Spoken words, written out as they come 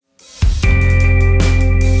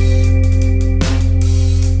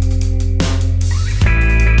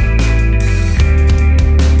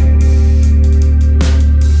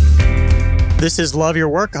This is Love Your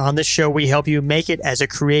Work. On this show, we help you make it as a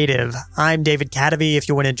creative. I'm David Cadavy. If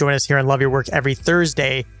you want to join us here on Love Your Work every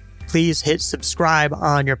Thursday, please hit subscribe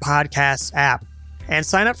on your podcast app and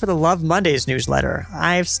sign up for the Love Mondays newsletter.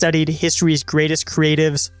 I've studied history's greatest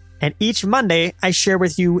creatives, and each Monday, I share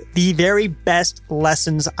with you the very best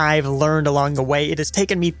lessons I've learned along the way. It has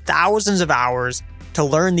taken me thousands of hours to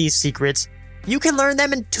learn these secrets. You can learn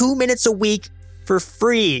them in 2 minutes a week for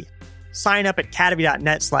free. Sign up at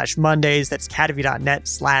cadavy.net/Mondays. That's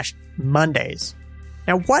cadavy.net/Mondays.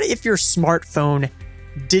 Now, what if your smartphone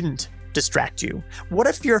didn't distract you? What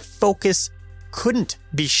if your focus couldn't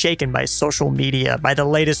be shaken by social media, by the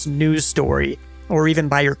latest news story, or even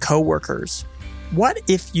by your coworkers? What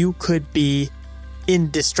if you could be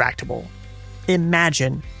indistractable?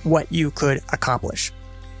 Imagine what you could accomplish.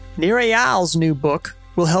 Nir Eyal's new book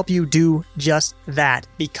will help you do just that,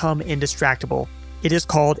 become indistractable. It is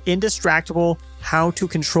called Indistractable: How to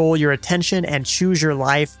Control Your Attention and Choose Your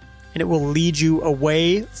Life, and it will lead you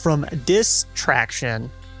away from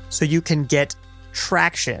distraction so you can get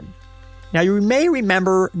traction. Now, you may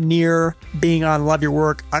remember Nir being on Love Your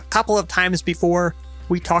Work a couple of times before.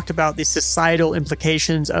 We talked about the societal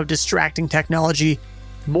implications of distracting technology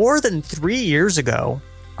more than 3 years ago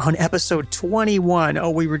on episode 21.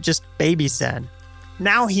 Oh, we were just babies then.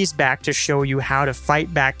 Now he's back to show you how to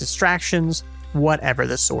fight back distractions, whatever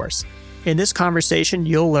the source. In this conversation,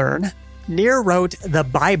 you'll learn Nir wrote the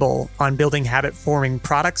Bible on building habit-forming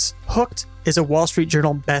products. Hooked is a Wall Street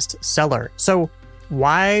Journal bestseller. So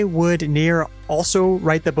why would Nir also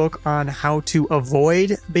write the book on how to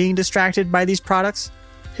avoid being distracted by these products?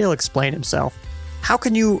 He'll explain himself. How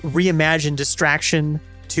can you reimagine distraction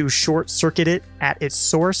to short-circuit it at its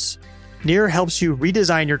source? Nir helps you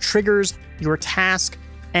redesign your triggers, your task,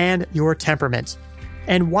 and your temperament.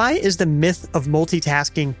 And why is the myth of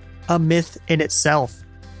multitasking a myth in itself?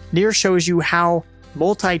 Nir shows you how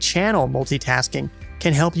multi-channel multitasking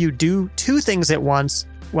can help you do 2 things at once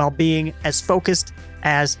while being as focused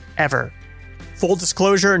as ever. Full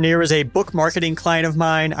disclosure, Nir is a book marketing client of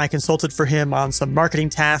mine. I consulted for him on some marketing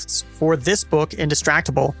tasks for this book,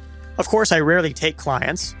 Indistractable. Of course, I rarely take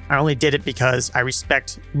clients. I only did it because I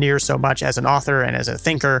respect Nir so much as an author and as a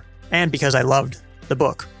thinker, and because I loved the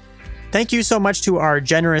book. Thank you so much to our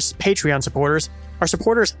generous Patreon supporters. Our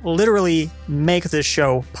supporters literally make this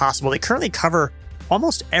show possible. They currently cover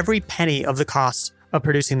almost every penny of the costs of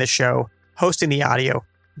producing this show, hosting the audio,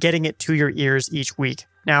 getting it to your ears each week.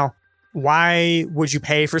 Now, why would you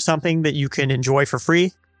pay for something that you can enjoy for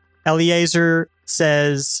free? Eliezer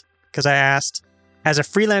says, because I asked, as a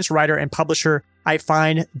freelance writer and publisher, I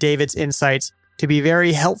find David's insights to be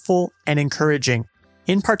very helpful and encouraging.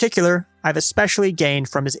 In particular, I've especially gained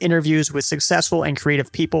from his interviews with successful and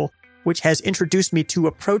creative people, which has introduced me to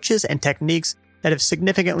approaches and techniques that have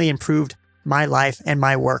significantly improved my life and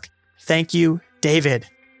my work. Thank you, David.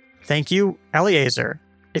 Thank you, Eliezer.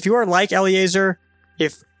 If you are like Eliezer,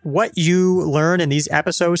 if what you learn in these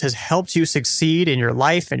episodes has helped you succeed in your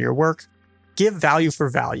life and your work, give value for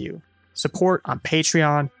value. Support on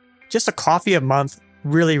Patreon. Just a coffee a month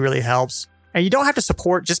really, really helps. And you don't have to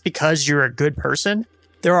support just because you're a good person.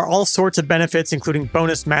 There are all sorts of benefits, including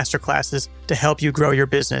bonus masterclasses to help you grow your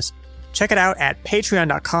business. Check it out at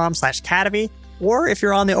patreon.com/Cadavy, or if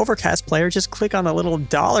you're on the Overcast player, just click on the little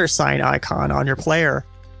 $ icon on your player.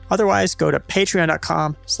 Otherwise, go to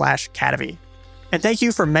patreon.com/Cadavy. And thank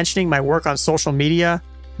you for mentioning my work on social media.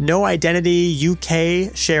 No Identity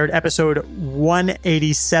UK shared episode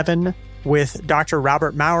 187 with Dr.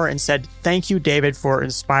 Robert Maurer and said, "Thank you, David, for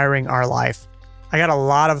inspiring our life." I got a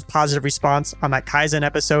lot of positive response on that Kaizen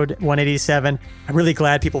episode 187. I'm really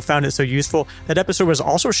glad people found it so useful. That episode was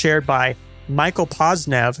also shared by Michael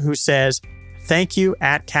Posnev, who says, "Thank you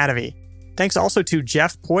at Cadavy." Thanks also to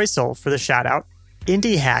Jeff Poisel for the shout out.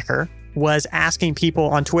 Indie Hacker was asking people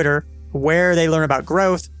on Twitter where they learn about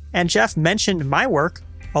growth, and Jeff mentioned my work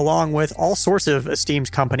along with all sorts of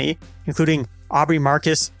esteemed company, including Aubrey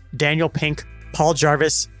Marcus, Daniel Pink, Paul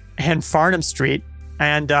Jarvis, and Farnham Street.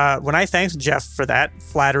 And when I thanked Jeff for that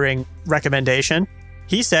flattering recommendation,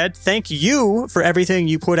 he said, "Thank you for everything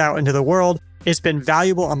you put out into the world. It's been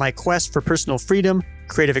valuable on my quest for personal freedom,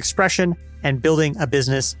 creative expression, and building a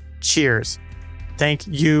business. Cheers." Thank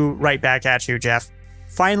you right back at you, Jeff.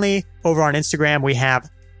 Finally, over on Instagram, we have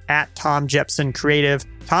at Tom Jepson Creative.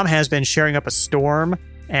 Tom has been sharing up a storm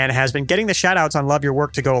and has been getting the shout outs on Love Your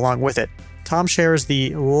Work to go along with it. Tom shares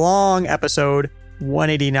the long episode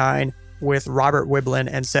 189 with Robert Wiblin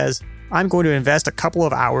and says, "I'm going to invest a couple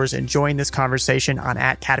of hours enjoying this conversation on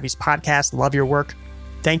 @Cadavy's podcast, Love Your Work."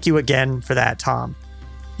 Thank you again for that, Tom.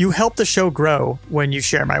 You help the show grow when you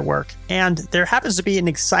share my work, and there happens to be an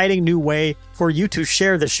exciting new way for you to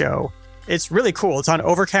share the show. It's really cool. It's on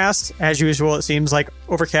Overcast. As usual, it seems like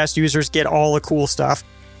Overcast users get all the cool stuff.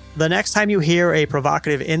 The next time you hear a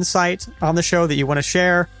provocative insight on the show that you want to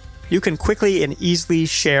share, you can quickly and easily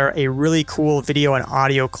share a really cool video and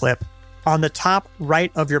audio clip. On the top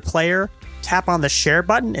right of your player, tap on the share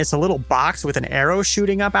button. It's a little box with an arrow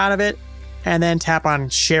shooting up out of it, and then tap on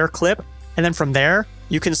share clip. And then from there,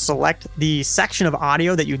 you can select the section of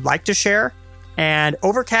audio that you'd like to share, and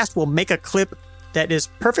Overcast will make a clip that is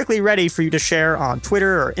perfectly ready for you to share on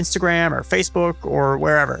Twitter or Instagram or Facebook or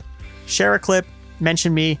wherever. Share a clip,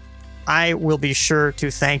 mention me. I will be sure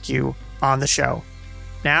to thank you on the show.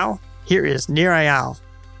 Now, here is Nir Eyal.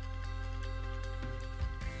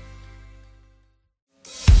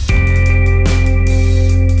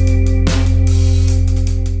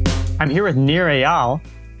 I'm here with Nir Eyal,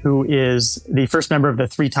 who is the first member of the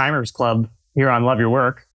Three Timers Club here on Love Your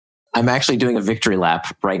Work. I'm actually doing a victory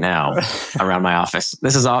lap right now around my office.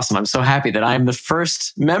 This is awesome. I'm so happy that I'm the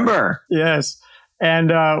first member. Yes. And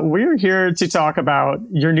we're here to talk about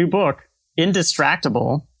your new book,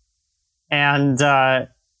 Indistractable. And I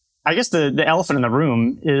guess the elephant in the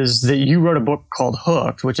room is that you wrote a book called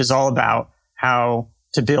Hooked, which is all about how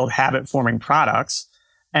to build habit-forming products.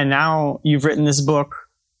 And now you've written this book,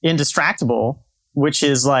 Indistractable, which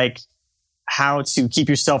is like how to keep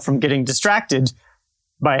yourself from getting distracted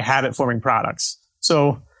by habit-forming products.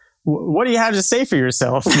 So what do you have to say for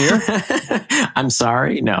yourself, Nir? I'm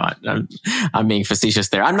sorry. No, I'm being facetious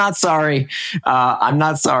there. I'm not sorry. I'm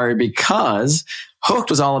not sorry because Hooked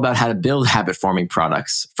was all about how to build habit-forming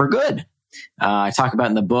products for good. I talk about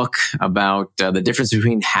in the book about the difference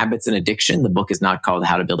between habits and addiction. The book is not called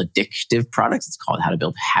How to Build Addictive Products. It's called How to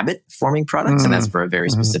Build Habit-Forming Products. And that's for a very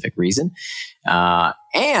specific reason. I'm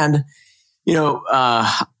not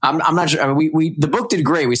sure. I mean, the book did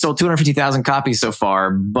great. We sold 250,000 copies so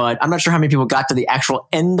far, but I'm not sure how many people got to the actual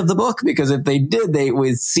end of the book, because if they did, they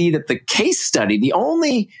would see that the case study, the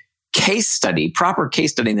only case study, proper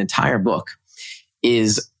case study in the entire book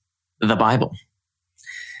is the Bible.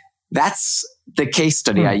 That's the case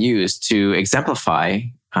study I used to exemplify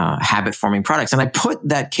habit-forming products. And I put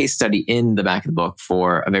that case study in the back of the book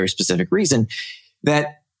for a very specific reason,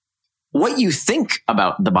 that what you think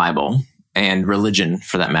about the Bible and religion,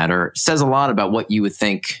 for that matter, says a lot about what you would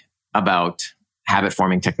think about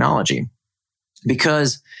habit-forming technology.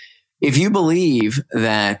 Because if you believe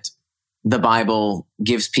that the Bible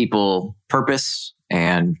gives people purpose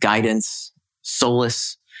and guidance,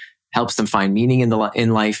 solace, helps them find meaning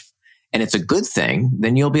in life, and it's a good thing,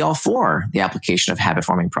 then you'll be all for the application of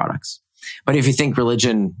habit-forming products. But if you think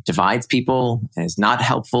religion divides people and is not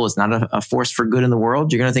helpful, is not a force for good in the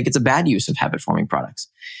world, you're going to think it's a bad use of habit-forming products.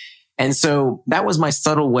 And so that was my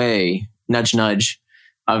subtle way, nudge, nudge,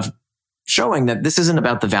 of showing that this isn't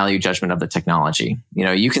about the value judgment of the technology. You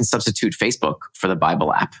know, you can substitute Facebook for the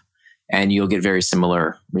Bible app, and you'll get very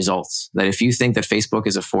similar results. That if you think that Facebook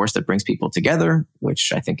is a force that brings people together,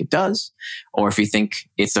 which I think it does, or if you think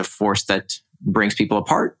it's a force that brings people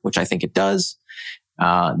apart, which I think it does,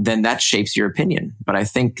 then that shapes your opinion. But I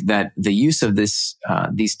think that the use of these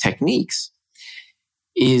techniques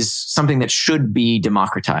is something that should be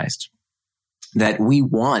democratized. That we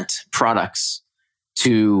want products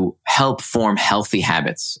to help form healthy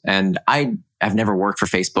habits. And I've never worked for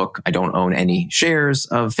Facebook. I don't own any shares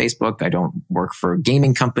of Facebook. I don't work for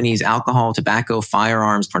gaming companies, alcohol, tobacco,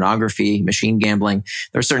 firearms, pornography, machine gambling.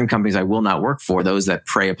 There are certain companies I will not work for, those that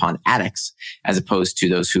prey upon addicts, as opposed to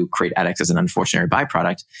those who create addicts as an unfortunate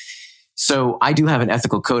byproduct. So I do have an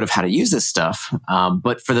ethical code of how to use this stuff.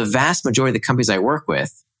 But for the vast majority of the companies I work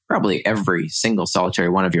with, probably every single solitary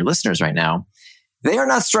one of your listeners right now, they are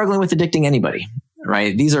not struggling with addicting anybody.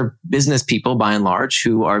 Right? These are business people, by and large,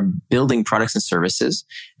 who are building products and services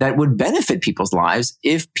that would benefit people's lives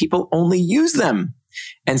if people only use them.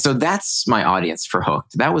 And so that's my audience for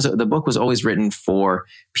Hooked. The book was always written for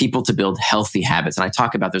people to build healthy habits. And I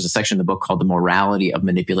talk about, there's a section in the book called The Morality of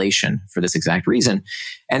Manipulation for this exact reason.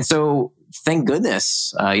 And so thank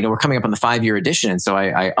goodness, we're coming up on the 5-year edition. And so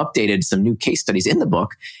I updated some new case studies in the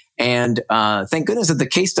book. And thank goodness that the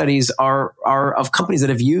case studies are of companies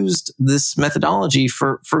that have used this methodology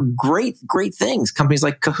for great things. Companies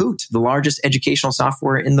like Kahoot, the largest educational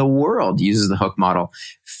software in the world, uses the Hook model.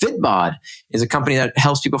 Fitbod is a company that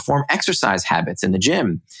helps people form exercise habits in the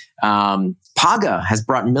gym. Paga has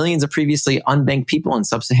brought millions of previously unbanked people in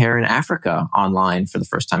sub-Saharan Africa online for the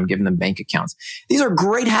first time, giving them bank accounts. These are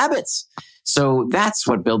great habits. So that's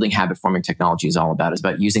what building habit-forming technology is all about, is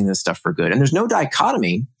about using this stuff for good. And there's no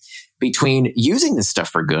dichotomy between using this stuff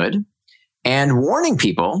for good and warning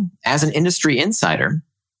people as an industry insider,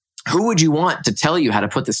 who would you want to tell you how to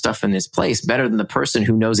put this stuff in this place better than the person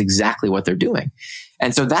who knows exactly what they're doing?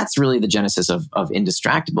 And so that's really the genesis of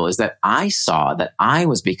Indistractable, is that I saw that I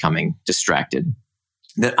was becoming distracted,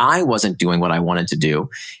 that I wasn't doing what I wanted to do,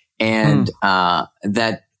 and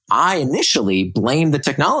that I initially blamed the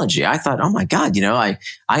technology. I thought, oh my God, I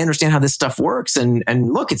understand how this stuff works, and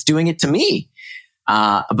look, it's doing it to me.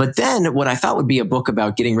 But then what I thought would be a book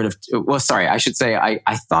about getting rid of, I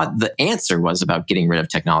thought the answer was about getting rid of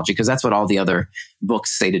technology, because that's what all the other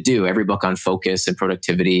books say to do. Every book on focus and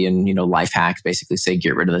productivity and, life hacks basically say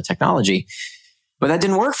get rid of the technology. But that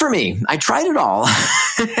didn't work for me. I tried it all.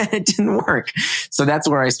 It didn't work. So that's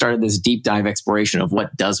where I started this deep dive exploration of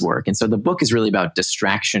what does work. And so the book is really about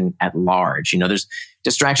distraction at large. There's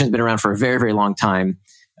distraction has been around for a very, very long time.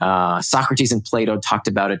 Socrates and Plato talked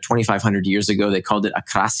about it 2,500 years ago. They called it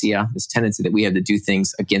akrasia, this tendency that we have to do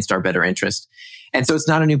things against our better interest. And so it's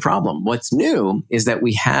not a new problem. What's new is that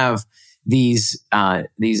we have these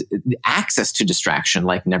access to distraction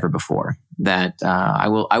like never before. That I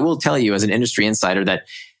will tell you as an industry insider that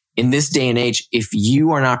in this day and age, if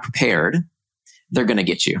you are not prepared, they're going to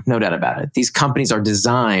get you. No doubt about it. These companies are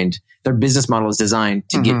designed, their business model is designed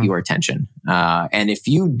to get your attention. And if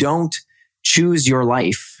you don't choose your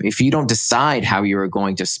life, if you don't decide how you are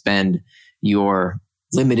going to spend your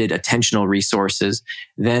limited attentional resources,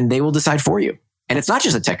 then they will decide for you. And it's not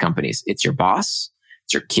just the tech companies. It's your boss,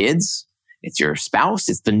 it's your kids, it's your spouse,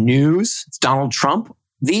 it's the news, it's Donald Trump.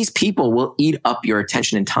 These people will eat up your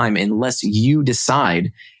attention and time unless you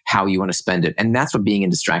decide how you want to spend it. And that's what being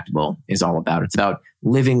Indistractable is all about. It's about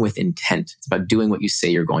living with intent. It's about doing what you say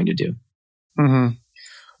you're going to do. Mm-hmm.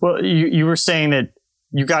 Well, you were saying that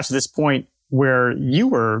you got to this point where you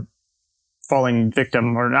were falling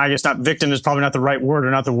victim, or I guess not victim is probably not the right word,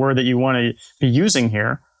 or not the word that you want to be using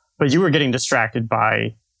here, but you were getting distracted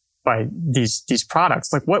by these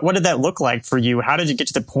products. Like what did that look like for you? How did you get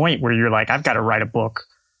to the point where you're like, I've got to write a book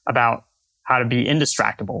about how to be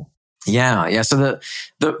indistractable? Yeah. So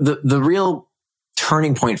the real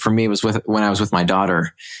turning point for me was when I was with my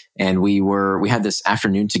daughter, and we had this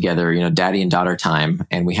afternoon together, daddy and daughter time.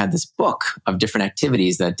 And we had this book of different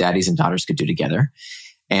activities that daddies and daughters could do together.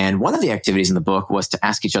 And one of the activities in the book was to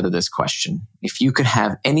ask each other this question: if you could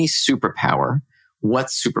have any superpower, what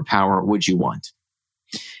superpower would you want?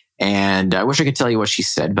 And I wish I could tell you what she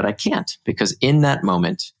said, but I can't, because in that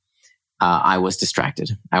moment, I was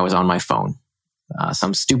distracted. I was on my phone.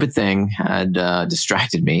 Some stupid thing had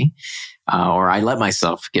distracted me, or I let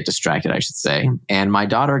myself get distracted, I should say. And my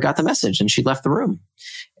daughter got the message and she left the room.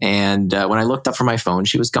 And when I looked up from my phone,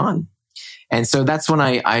 she was gone. And so that's when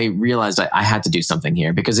I realized I had to do something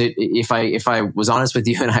here, because if I was honest with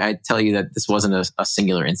you and I'd tell you that this wasn't a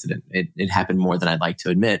singular incident, it happened more than I'd like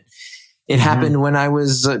to admit. It happened when I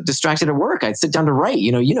was distracted at work. I'd sit down to write.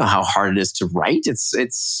 You know how hard it is to write.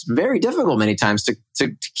 It's very difficult many times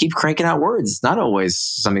to keep cranking out words. It's not always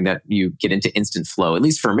something that you get into instant flow. At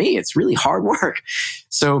least for me, it's really hard work.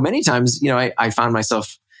 So many times, I found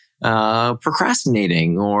myself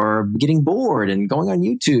procrastinating or getting bored and going on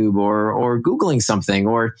YouTube or Googling something,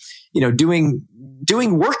 or doing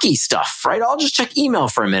worky stuff. Right? I'll just check email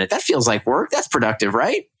for a minute. That feels like work. That's productive,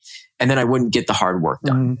 right? And then I wouldn't get the hard work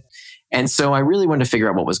done. Mm-hmm. And so I really wanted to figure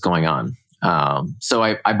out what was going on. So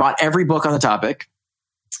I bought every book on the topic.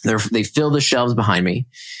 They filled the shelves behind me.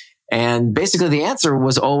 And basically the answer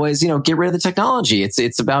was always, get rid of the technology.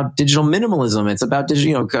 It's about digital minimalism. It's about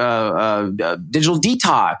digital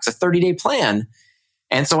detox, a 30-day plan.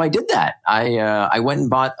 And so I did that. I went and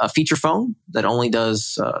bought a feature phone that only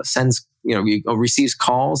receives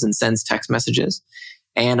calls and sends text messages.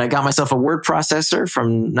 And I got myself a word processor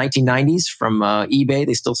from 1990s from eBay.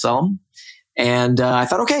 They still sell them. And I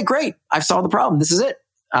thought, okay, great. I've solved the problem. This is it.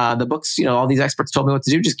 The books, all these experts told me what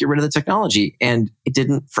to do. Just get rid of the technology. And it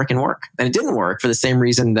didn't freaking work. And it didn't work for the same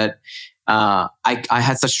reason that I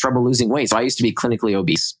had such trouble losing weight. So I used to be clinically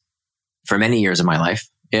obese for many years of my life.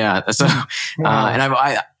 Yeah. So, wow.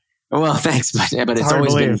 And well, thanks. But it's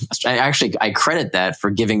always been, I credit that for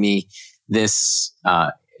giving me this,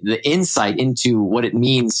 the insight into what it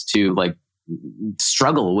means to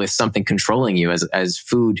struggle with something controlling you as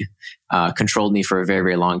food controlled me for a very,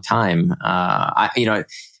 very long time.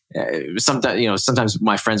 Sometimes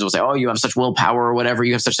my friends will say, "Oh, you have such willpower or whatever.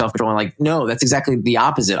 You have such self-control." I'm like, no, that's exactly the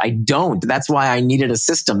opposite. I don't. That's why I needed a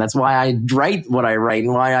system. That's why I write what I write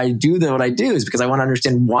and why I do what I do, is because I want to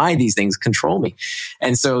understand why these things control me.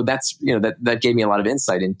 And so that's, that gave me a lot of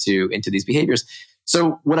insight into these behaviors.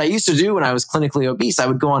 So what I used to do when I was clinically obese, I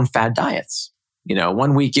would go on fad diets.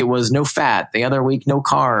 One week it was no fat, the other week no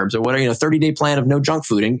carbs, or whatever, 30-day plan of no junk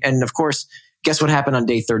food. And of course, guess what happened on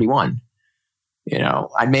day 31?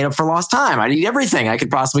 I made up for lost time. I'd eat everything I could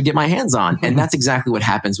possibly get my hands on. And that's exactly what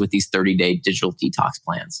happens with these 30-day digital detox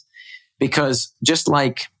plans. Because just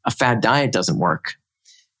like a fad diet doesn't work,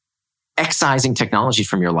 excising technology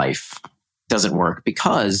from your life doesn't work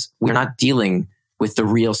because we're not dealing with the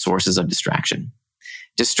real sources of distraction.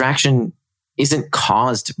 Distraction isn't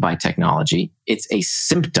caused by technology. It's a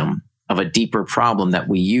symptom of a deeper problem that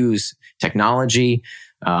we use technology,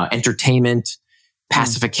 entertainment,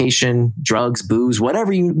 pacification, drugs, booze,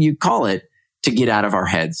 whatever you call it, to get out of our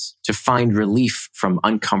heads, to find relief from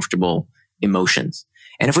uncomfortable emotions.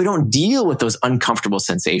 And if we don't deal with those uncomfortable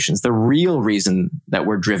sensations, the real reason that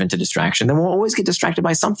we're driven to distraction, then we'll always get distracted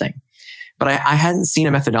by something. But I hadn't seen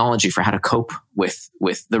a methodology for how to cope with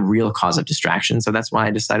the real cause of distraction. So that's why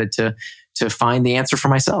I decided to find the answer for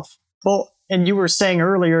myself. Well, and you were saying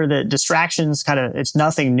earlier that distractions it's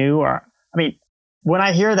nothing new. When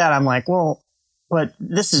I hear that, I'm like, well, but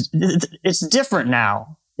it's different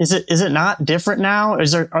now. Is it not different now? Are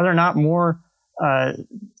there not more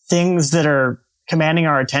things that are commanding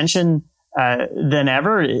our attention than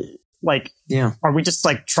ever? Are we just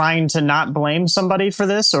trying to not blame somebody for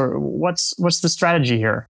this, or what's the strategy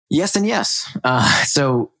here? Yes and yes.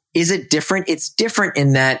 So is it different? It's different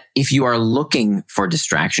in that if you are looking for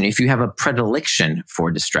distraction, if you have a predilection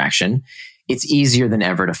for distraction, it's easier than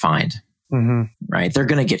ever to find. Mm-hmm. Right? They're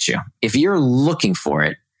going to get you. If you're looking for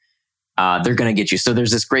it, they're going to get you. So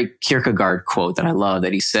there's this great Kierkegaard quote that I love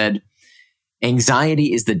that he said,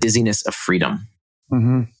 "Anxiety is the dizziness of freedom."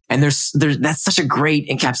 Mm-hmm. And that's such a great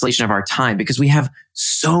encapsulation of our time because we have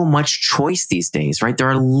so much choice these days, right? There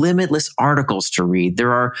are limitless articles to read.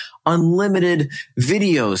 There are unlimited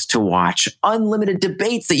videos to watch, unlimited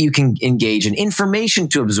debates that you can engage in, information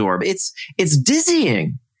to absorb. It's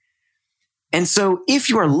dizzying. And so if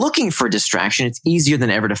you are looking for distraction, it's easier than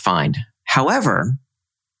ever to find. However,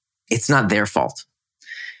 it's not their fault.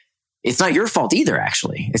 It's not your fault either,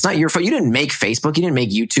 actually. It's not your fault. You didn't make Facebook. You didn't make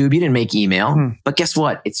YouTube. You didn't make email. But guess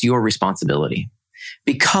what? It's your responsibility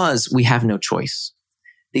because we have no choice.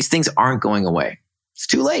 These things aren't going away. It's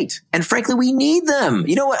too late. And frankly, we need them.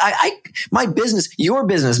 You know what? My business, your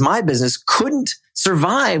business, my business couldn't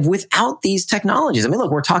survive without these technologies.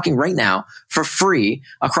 Look, we're talking right now for free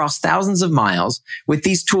across thousands of miles with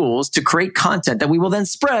these tools to create content that we will then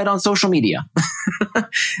spread on social media.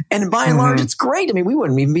 And by and large, it's great. We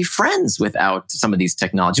wouldn't even be friends without some of these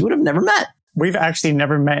technologies. We would have never met. We've actually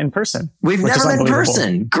never met in person. We've never met in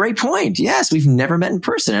person. Great point. Yes, we've never met in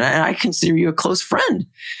person. And I consider you a close friend.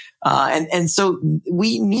 And so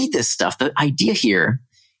we need this stuff. The idea here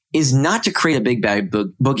is not to create a big bad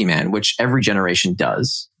boogeyman, which every generation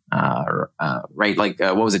does. Right?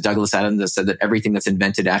 What was it? Douglas Adams that said that everything that's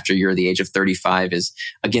invented after you're the age of 35 is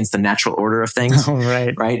against the natural order of things. Oh,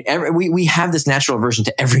 right. Right. We have this natural aversion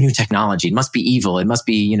to every new technology. It must be evil. It must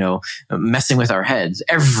be, messing with our heads.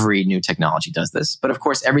 Every new technology does this. But of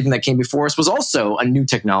course, everything that came before us was also a new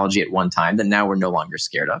technology at one time that now we're no longer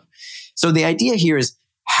scared of. So the idea here is,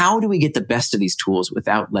 how do we get the best of these tools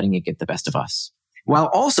without letting it get the best of us? While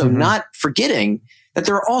also not forgetting that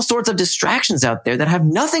there are all sorts of distractions out there that have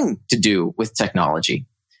nothing to do with technology,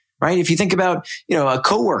 right? If you think about, a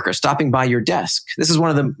coworker stopping by your desk, this is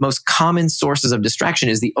one of the most common sources of distraction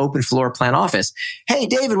is the open floor plan office. Hey,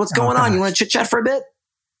 David, what's going on? You want to chit chat for a bit?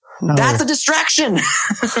 No. That's a distraction,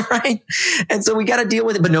 right? And so we got to deal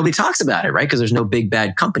with it, but nobody talks about it, right? Because there's no big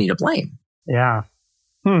bad company to blame. Yeah.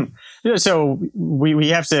 So we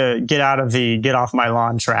have to get out of the get off my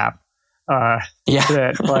lawn trap. That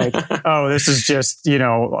this is just,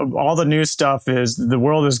 all the new stuff is the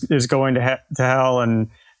world is going to hell and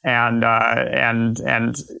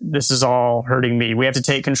this is all hurting me. We have to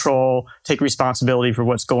take control, take responsibility for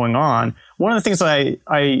what's going on. One of the things that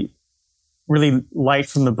I really liked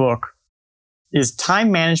from the book is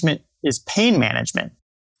time management is pain management.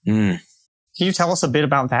 Can you tell us a bit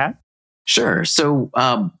about that? Sure. So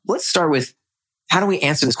let's start with, how do we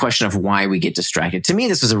answer this question of why we get distracted? To me,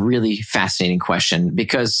 this is a really fascinating question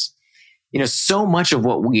because, so much of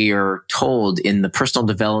what we are told in the personal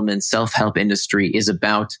development, self-help industry is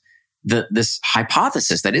about this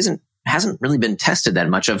hypothesis that hasn't really been tested that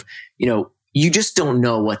much of, you just don't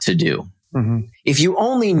know what to do. Mm-hmm. If you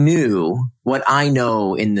only knew what I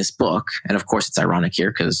know in this book, and of course it's ironic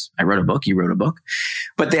here because I wrote a book, you wrote a book,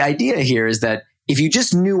 but the idea here is that if you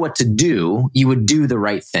just knew what to do, you would do the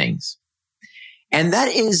right things. And that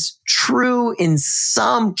is true in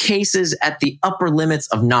some cases at the upper limits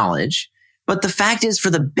of knowledge. But the fact is, for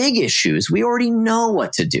the big issues, we already know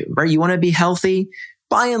what to do, right? You want to be healthy?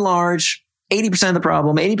 By and large, 80% of the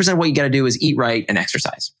problem. 80% of what you got to do is eat right and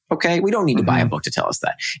exercise. Okay. We don't need to buy a book to tell us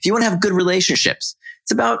that. If you want to have good relationships,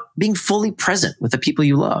 it's about being fully present with the people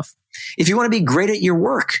you love. If you want to be great at your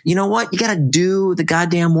work, you know what? You got to do the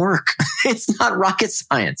goddamn work. It's not rocket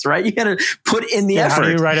science, right? You got to put in the effort. How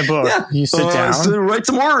do you write a book? Yeah. You sit down, write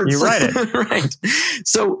some words. You write it. Right.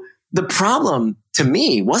 So the problem to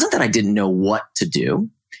me wasn't that I didn't know what to do.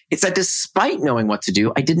 It's that despite knowing what to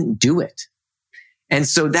do, I didn't do it. And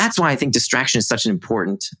so that's why I think distraction is such an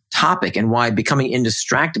important topic and why becoming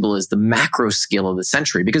indistractable is the macro skill of the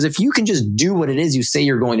century. Because if you can just do what it is you say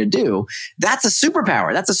you're going to do, that's a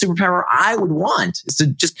superpower. That's a superpower I would want, is to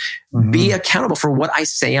just be accountable for what I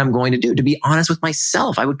say I'm going to do, to be honest with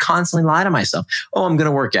myself. I would constantly lie to myself. Oh, I'm going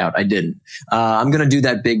to work out. I didn't. I'm going to do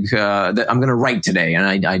that big, that I'm going to write today.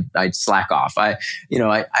 And I slack off. I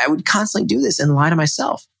would constantly do this and lie to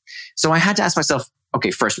myself. So I had to ask myself, okay,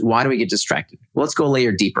 first, why do we get distracted? Well, let's go a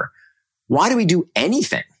layer deeper. Why do we do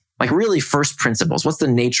anything? Like really first principles. What's the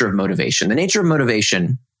nature of motivation? The nature of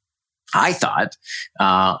motivation, I thought,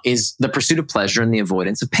 is the pursuit of pleasure and the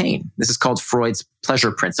avoidance of pain. This is called Freud's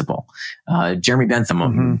pleasure principle. Jeremy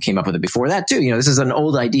Bentham came up with it before that too. This is an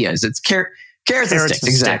old idea. It's carrots and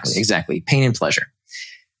sticks. Exactly. Pain and pleasure.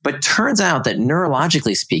 But turns out that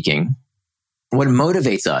neurologically speaking, what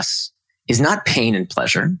motivates us is not pain and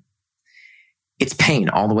pleasure. It's pain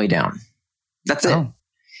all the way down. That's it.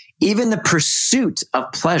 Even the pursuit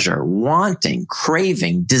of pleasure, wanting,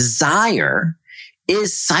 craving, desire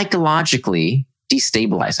is psychologically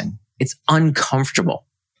destabilizing. It's uncomfortable,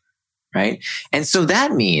 right? And so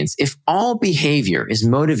that means if all behavior is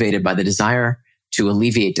motivated by the desire to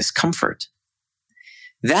alleviate discomfort,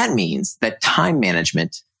 that means that time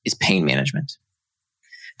management is pain management.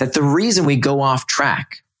 That the reason we go off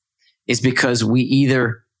track is because we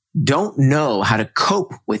either don't know how to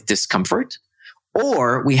cope with discomfort,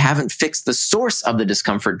 or we haven't fixed the source of the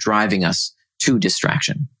discomfort driving us to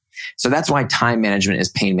distraction. So that's why time management is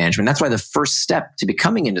pain management. That's why the first step to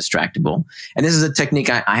becoming indistractable, and this is a technique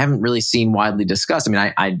I haven't really seen widely discussed. I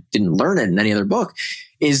mean, I didn't learn it in any other book,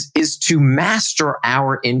 is to master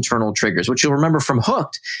our internal triggers, which you'll remember from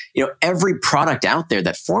Hooked. Every product out there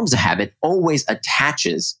that forms a habit always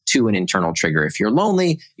attaches to an internal trigger. If you're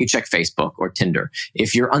lonely, you check Facebook or Tinder.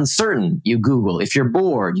 If you're uncertain, you Google. If you're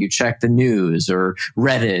bored, you check the news or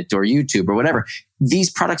Reddit or YouTube or whatever.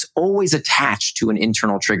 These products always attach to an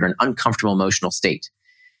internal trigger, an uncomfortable emotional state.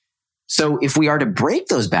 So if we are to break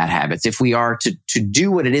those bad habits, if we are to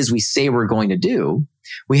do what it is we say we're going to do,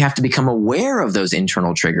 we have to become aware of those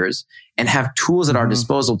internal triggers and have tools at our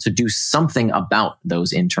disposal to do something about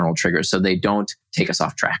those internal triggers so they don't take us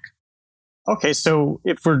off track. Okay, so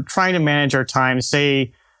if we're trying to manage our time,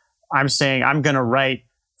 say I'm saying I'm going to write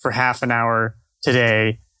for half an hour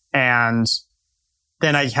today, and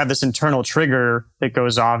then I have this internal trigger that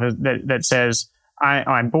goes off that says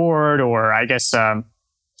I'm bored, or I guess Ayn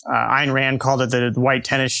Rand called it the white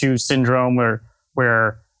tennis shoe syndrome,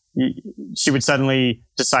 where she would suddenly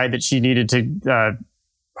decide that she needed to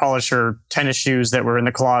polish her tennis shoes that were in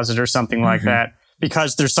the closet or something like that,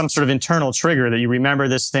 because there's some sort of internal trigger that you remember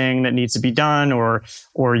this thing that needs to be done, or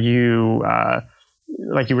you,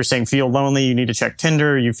 like you were saying, feel lonely, you need to check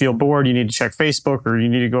Tinder. You feel bored, you need to check Facebook, or you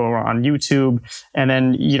need to go on YouTube. And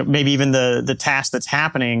then, maybe even the task that's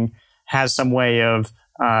happening has some way of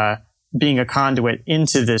being a conduit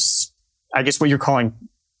into this, I guess what you're calling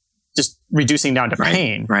just reducing down to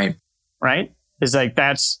pain. Right? Is like,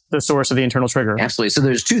 that's the source of the internal trigger. Absolutely. So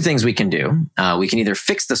there's two things we can do. We can either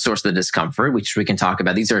fix the source of the discomfort, which we can talk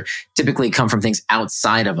about. These are typically come from things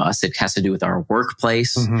outside of us. It has to do with our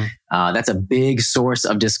workplace. That's a big source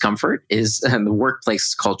of discomfort, is the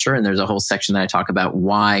workplace culture. And there's a whole section that I talk about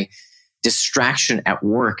why distraction at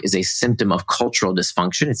work is a symptom of cultural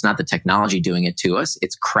dysfunction. It's not the technology doing it to us.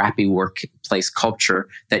 It's crappy workplace culture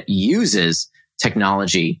that uses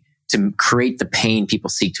technology to create the pain people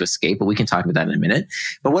seek to escape. But we can talk about that in a minute.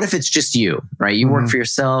 But what if it's just you, right? You work for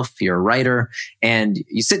yourself, you're a writer, and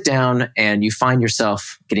you sit down and you find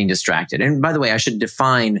yourself getting distracted. And by the way, I should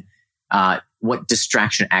define what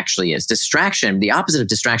distraction actually is. Distraction, the opposite of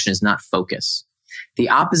distraction is not focus. The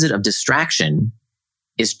opposite of distraction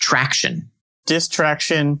is traction.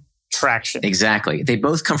 Distraction, traction. Exactly. They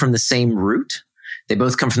both come from the same root. They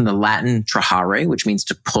both come from the Latin trahare, which means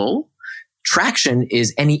to pull. Traction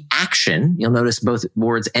is any action. You'll notice both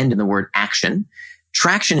words end in the word action.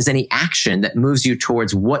 Traction is any action that moves you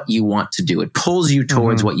towards what you want to do. It pulls you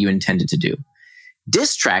towards what you intended to do.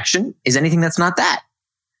 Distraction is anything that's not that.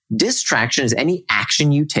 Distraction is any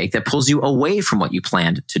action you take that pulls you away from what you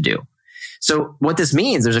planned to do. So what this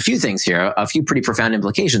means, there's a few things here, a few pretty profound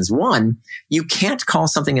implications. One, you can't call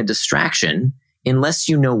something a distraction unless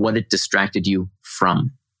you know what it distracted you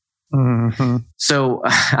from. Mm-hmm. So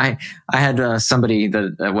I had somebody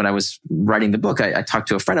that when I was writing the book, I talked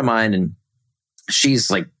to a friend of mine, and she's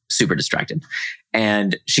like super distracted.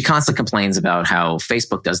 And she constantly complains about how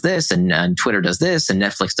Facebook does this and Twitter does this and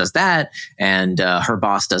Netflix does that. And her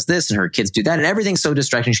boss does this and her kids do that. And everything's so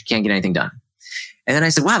distracting, she can't get anything done. And then I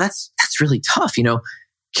said, wow, that's really tough.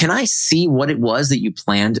 Can I see what it was that you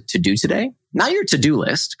planned to do today? Not your to-do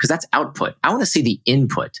list, because that's output. I want to see the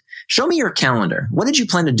input. Show me your calendar. What did you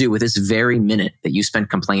plan to do with this very minute that you spent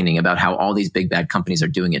complaining about how all these big bad companies are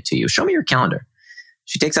doing it to you? Show me your calendar.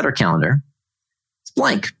 She takes out her calendar. It's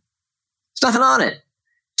blank. There's nothing on it.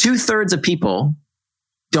 2/3 of people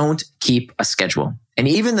don't keep a schedule. And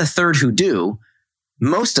even the third who do,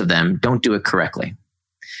 most of them don't do it correctly,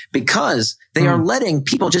 because they are letting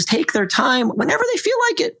people just take their time whenever they feel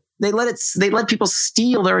like it. They let people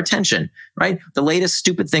steal their attention, right? The latest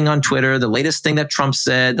stupid thing on Twitter, the latest thing that Trump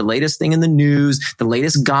said, the latest thing in the news, the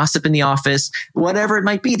latest gossip in the office, whatever it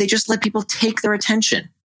might be. They just let people take their attention.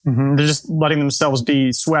 Mm-hmm. They're just letting themselves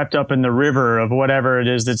be swept up in the river of whatever it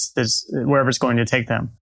is that's wherever it's going to take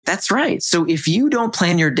them. That's right. So if you don't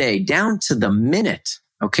plan your day down to the minute,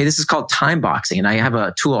 okay, this is called time boxing. And I have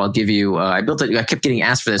a tool I'll give you. I kept getting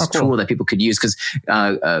asked for this tool that people could use because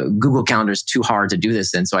Google Calendar is too hard to do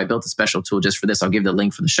this in. So I built a special tool just for this. I'll give the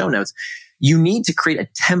link for the show notes. You need to create a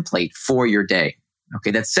template for your day,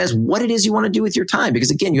 okay, that says what it is you want to do with your time.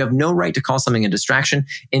 Because again, you have no right to call something a distraction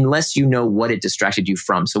unless you know what it distracted you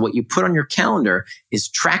from. So what you put on your calendar is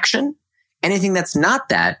traction. Anything that's not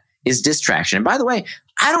that is distraction. And by the way,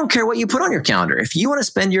 I don't care what you put on your calendar. If you want to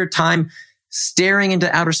spend your time staring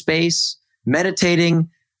into outer space, meditating,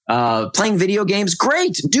 playing video games,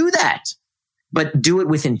 great, do that. But do it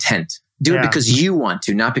with intent. Do it because you want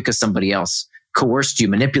to, not because somebody else coerced you,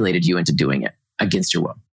 manipulated you into doing it against your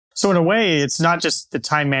will. So in a way, it's not just the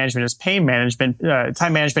time management, it's pain management.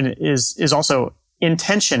 Time management is also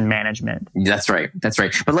intention management. That's right.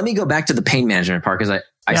 But let me go back to the pain management part, because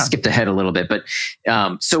I skipped ahead a little bit. But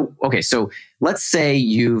so let's say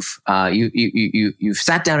you've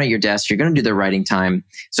sat down at your desk. You're going to do the writing time.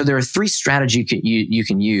 So there are 3 strategies you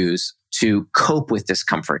can use to cope with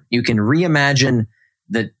discomfort. You can reimagine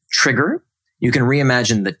the trigger, you can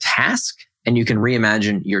reimagine the task, and you can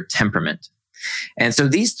reimagine your temperament. And so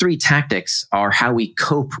these 3 tactics are how we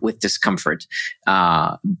cope with discomfort.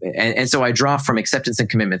 And so I draw from acceptance and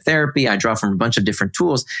commitment therapy. I draw from a bunch of different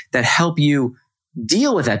tools that help you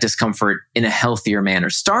deal with that discomfort in a healthier manner.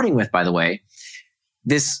 Starting with, by the way,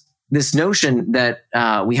 this notion that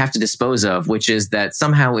we have to dispose of, which is that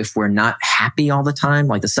somehow if we're not happy all the time,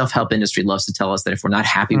 like the self-help industry loves to tell us that if we're not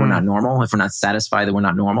happy, we're not normal. If we're not satisfied, that we're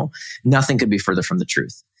not normal. Nothing could be further from the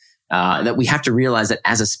truth. That we have to realize that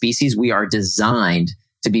as a species, we are designed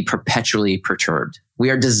to be perpetually perturbed.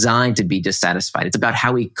 We are designed to be dissatisfied. It's about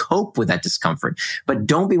how we cope with that discomfort. But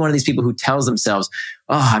don't be one of these people who tells themselves,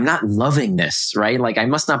 oh, I'm not loving this, right? Like I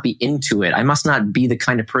must not be into it. I must not be the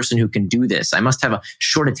kind of person who can do this. I must have a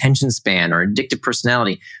short attention span or addictive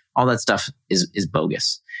personality. All that stuff is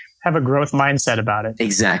bogus. Have a growth mindset about it.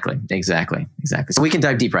 Exactly. So we can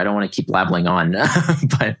dive deeper. I don't want to keep blabbling on,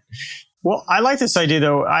 but... Well, I like this idea,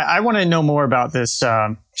 though. I want to know more about this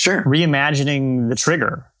reimagining the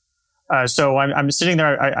trigger. So I'm sitting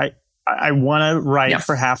there. I want to write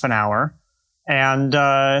for half an hour, and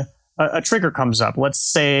a trigger comes up. Let's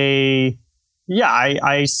say,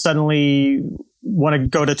 I suddenly want to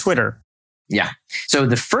go to Twitter. Yeah. So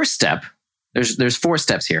the first step, there's 4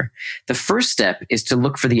 steps here. The first step is to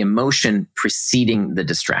look for the emotion preceding the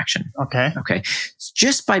distraction. Okay.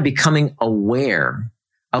 Just by becoming aware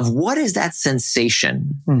of what is that sensation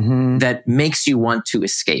that makes you want to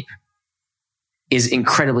escape is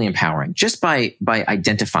incredibly empowering, just by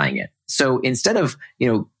identifying it. So instead of,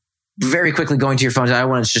 very quickly going to your phone, I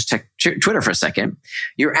want to just check Twitter for a second,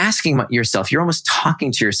 you're asking yourself, you're almost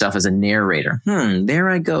talking to yourself as a narrator. There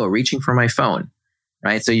I go, reaching for my phone,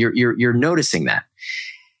 right? So you're noticing that.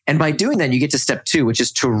 And by doing that, you get to step 2, which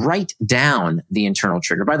is to write down the internal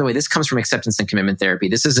trigger. By the way, this comes from acceptance and commitment therapy.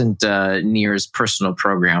 This isn't Nir's personal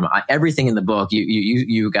program. Everything in the book,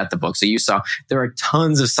 you got the book. So you saw there are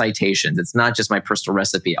tons of citations. It's not just my personal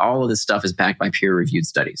recipe. All of this stuff is backed by peer-reviewed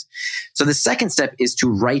studies. So the second step is to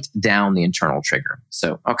write down the internal trigger.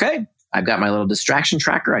 So, okay, I've got my little distraction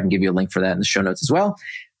tracker. I can give you a link for that in the show notes as well.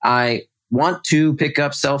 I want to pick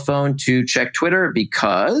up cell phone to check Twitter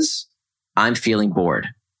because I'm feeling bored.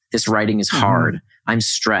 This writing is hard. I'm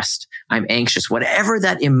stressed. I'm anxious. Whatever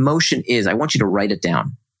that emotion is, I want you to write it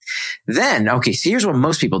down. Then, okay, so here's what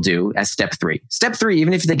most people do as step 3. Step 3,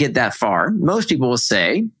 even if they get that far, most people will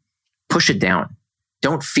say, push it down.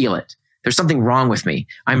 Don't feel it. There's something wrong with me.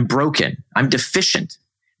 I'm broken. I'm deficient.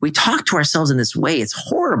 We talk to ourselves in this way. It's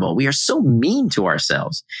horrible. We are so mean to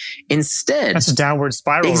ourselves. Instead, that's a downward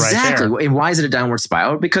spiral right there. Exactly. And why is it a downward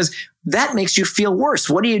spiral? Because that makes you feel worse.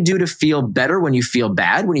 What do you do to feel better when you feel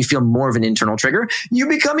bad? When you feel more of an internal trigger, you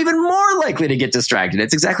become even more likely to get distracted.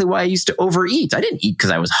 It's exactly why I used to overeat. I didn't eat because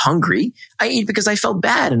I was hungry. I ate because I felt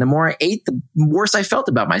bad. And the more I ate, the worse I felt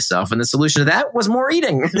about myself. And the solution to that was more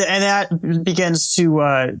eating. And that begins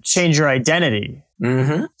to change your identity.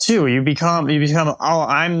 Mm-hmm. Too. You become, oh,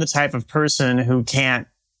 I'm the type of person who can't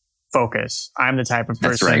focus. I'm the type of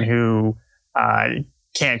person who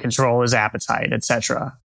can't control his appetite,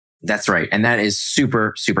 etc. That's right. And that is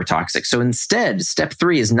super, super toxic. So instead, step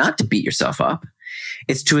 3 is not to beat yourself up.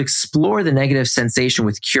 It's to explore the negative sensation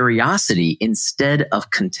with curiosity instead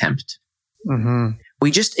of contempt. Mm-hmm.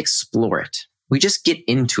 We just explore it. We just get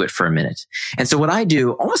into it for a minute. And so what I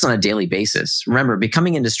do almost on a daily basis, remember,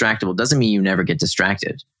 becoming indistractable doesn't mean you never get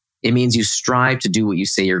distracted. It means you strive to do what you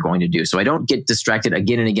say you're going to do. So I don't get distracted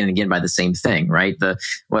again and again and again by the same thing, right?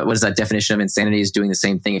 What is that definition of insanity? Is doing the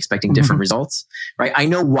same thing, expecting different results, right? I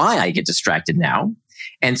know why I get distracted now.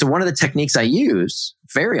 And so one of the techniques I use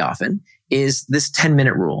very often is this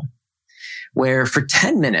 10-minute rule, where for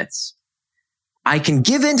 10 minutes, I can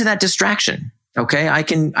give in to that distraction. Okay. I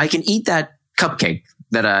can eat that cupcake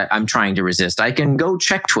that I'm trying to resist. I can go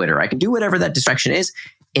check Twitter. I can do whatever that distraction is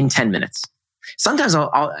in 10 minutes. Sometimes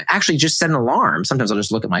I'll actually just set an alarm. Sometimes I'll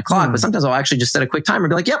just look at my clock, but sometimes I'll actually just set a quick timer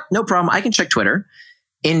and be like, yep, no problem. I can check Twitter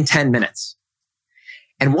in 10 minutes.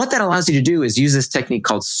 And what that allows you to do is use this technique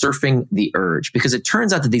called surfing the urge, because it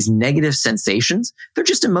turns out that these negative sensations, they're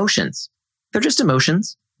just emotions. They're just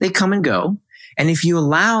emotions. They come and go. And if you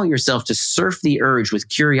allow yourself to surf the urge with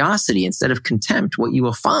curiosity instead of contempt, what you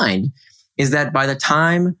will find is that by the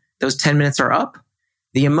time those 10 minutes are up,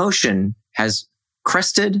 the emotion has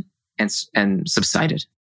crested and subsided.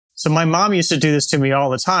 So my mom used to do this to me all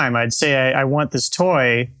the time. I'd say, I want this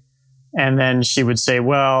toy. And then she would say,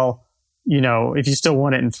 well, if you still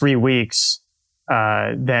want it in 3 weeks,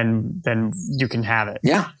 then you can have it.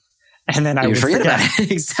 Yeah. And then I would forget about it.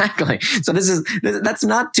 Exactly. So that's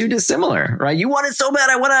not too dissimilar, right? You want it so bad.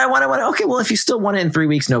 I want it. Okay. Well, if you still want it in 3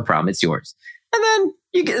 weeks, no problem. It's yours. And then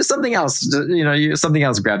you get something else, something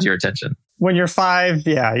else grabs your attention. When you're 5,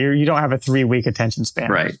 you don't have a 3-week attention span.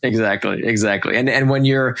 Right. Exactly. And when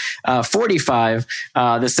you're 45,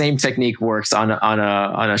 the same technique works on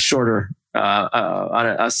a shorter,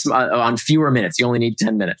 on fewer minutes. You only need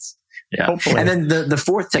 10 minutes. Yeah. Hopefully. And then the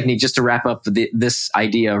fourth technique, just to wrap up this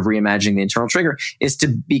idea of reimagining the internal trigger, is to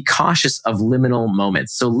be cautious of liminal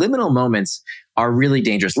moments. So liminal moments are really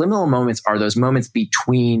dangerous. Liminal moments are those moments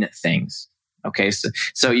between things. Okay.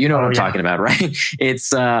 So you know what I'm talking about, right?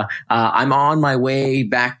 It's, I'm on my way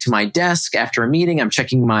back to my desk after a meeting. I'm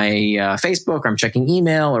checking my Facebook, or I'm checking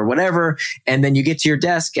email or whatever. And then you get to your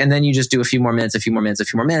desk and then you just do a few more minutes,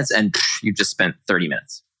 and you've just spent 30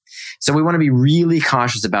 minutes. So we want to be really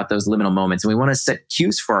cautious about those liminal moments. And we want to set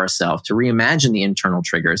cues for ourselves to reimagine the internal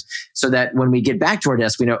triggers so that when we get back to our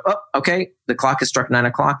desk, we know, oh, okay, the clock has struck 9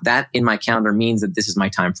 o'clock. That in my calendar means that this is my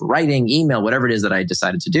time for writing, email, whatever it is that I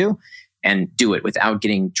decided to do. And do it without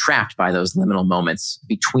getting trapped by those liminal moments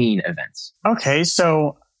between events. Okay,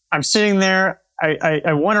 so I'm sitting there.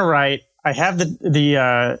 I want to write. I have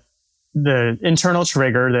the internal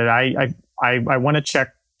trigger that I want to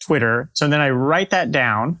check Twitter. So then I write that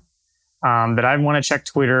down that I want to check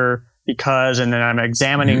Twitter because, and then I'm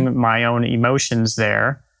examining my own emotions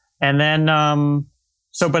there. And then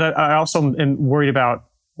but I also am worried about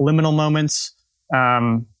liminal moments.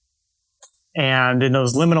 And in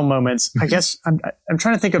those liminal moments, I guess I'm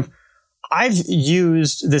trying to think of, I've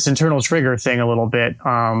used this internal trigger thing a little bit.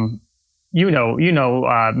 Manish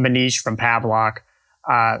from Pavlok.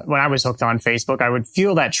 When I was hooked on Facebook, I would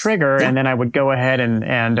feel that trigger and then I would go ahead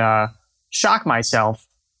and shock myself.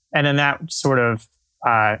 And then that sort of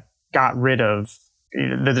got rid of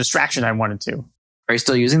the distraction I wanted to. Are you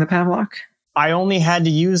still using the Pavlok? I only had to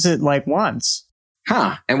use it like once.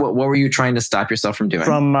 Huh. And what were you trying to stop yourself from doing?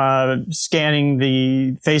 From scanning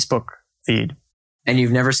the Facebook feed. And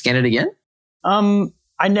you've never scanned it again?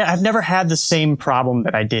 I've never had the same problem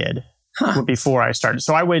that I did before I started.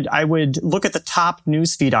 So I would look at the top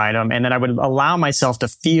newsfeed item and then I would allow myself to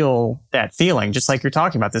feel that feeling, just like you're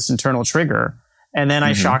talking about, this internal trigger. And then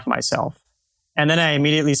I shocked myself. And then I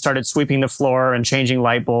immediately started sweeping the floor and changing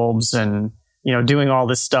light bulbs and, doing all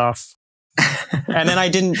this stuff. And then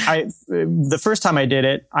the first time I did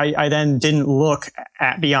it, I then didn't look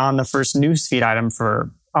at beyond the first newsfeed item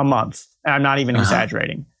for a month. And I'm not even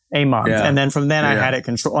exaggerating. A month. Yeah. And then from then I had it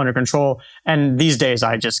under control. And these days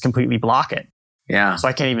I just completely block it. Yeah. So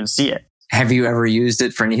I can't even see it. Have you ever used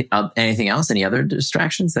it for anything else? Any other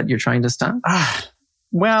distractions that you're trying to stop?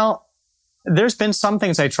 Well, there's been some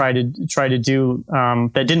things I try to do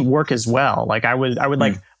that didn't work as well. Like I would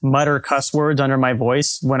like mutter cuss words under my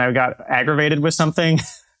voice when I got aggravated with something.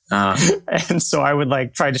 And so I would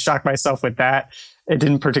like try to shock myself with that. It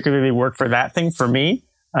didn't particularly work for that thing for me.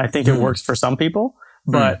 I think it works for some people.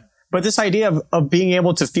 But this idea of being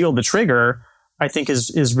able to feel the trigger, I think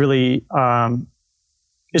is really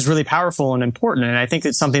powerful and important. And I think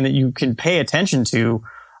it's something that you can pay attention to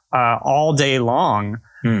all day long,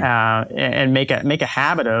 and make a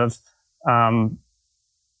habit of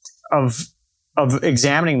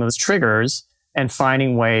examining those triggers and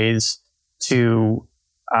finding ways to,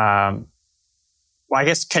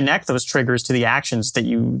 connect those triggers to the actions that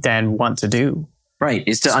you then want to do. Right.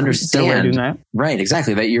 Is to understand. That. Right.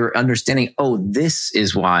 Exactly. That you're understanding, this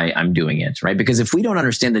is why I'm doing it. Right. Because if we don't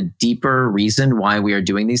understand the deeper reason why we are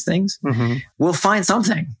doing these things, we'll find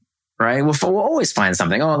something. Right. We'll always find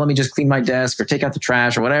something. Let me just clean my desk or take out the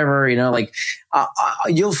trash or whatever.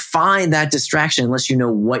 You'll find that distraction unless you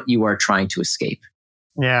know what you are trying to escape.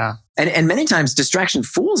 Yeah. And many times distraction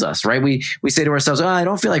fools us, right? We say to ourselves, I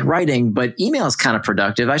don't feel like writing, but email is kind of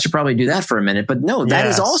productive. I should probably do that for a minute. But no, that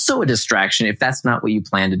is also a distraction if that's not what you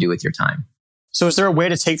plan to do with your time. So is there a way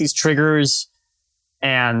to take these triggers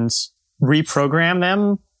and reprogram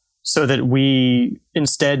them so that we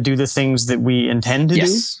instead do the things that we intend to do?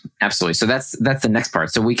 Yes, absolutely. So that's the next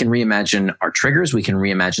part. So we can reimagine our triggers, we can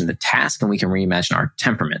reimagine the task, and we can reimagine our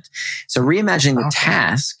temperament. So reimagining the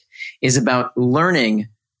task is about learning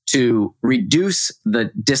to reduce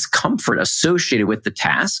the discomfort associated with the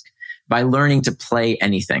task by learning to play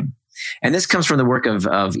anything. And this comes from the work of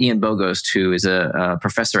Ian Bogost, who is a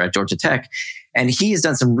professor at Georgia Tech. And he has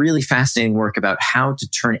done some really fascinating work about how to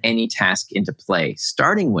turn any task into play,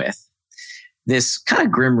 starting with this kind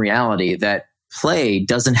of grim reality that play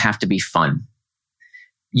doesn't have to be fun.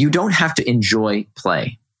 You don't have to enjoy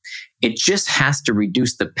play. It just has to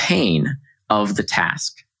reduce the pain of the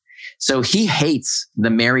task. So he hates the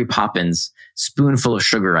Mary Poppins spoonful of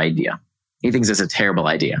sugar idea. He thinks it's a terrible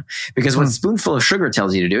idea because what spoonful of sugar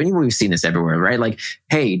tells you to do, and we've seen this everywhere, right? Like,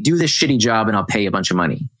 hey, do this shitty job and I'll pay you a bunch of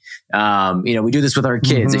money. We do this with our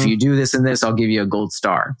kids. If you do this and this, I'll give you a gold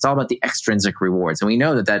star. It's all about the extrinsic rewards. And we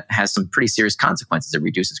know that has some pretty serious consequences. It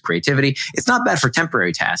reduces creativity. It's not bad for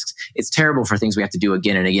temporary tasks. It's terrible for things we have to do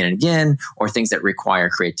again and again and again, or things that require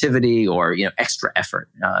creativity or, extra effort.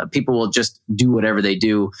 People will just do whatever they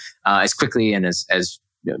do, as quickly and as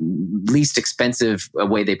least expensive a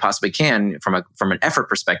way they possibly can from an effort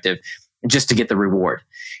perspective, just to get the reward.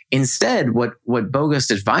 Instead, what Bogost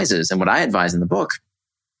advises and what I advise in the book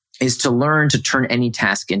is to learn to turn any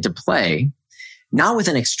task into play, not with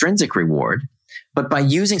an extrinsic reward, but by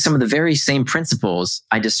using some of the very same principles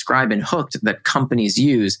I describe in Hooked that companies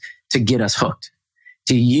use to get us hooked,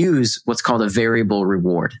 to use what's called a variable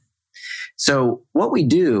reward. So what we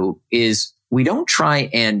do is we don't try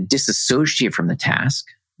and disassociate from the task.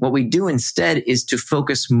 What we do instead is to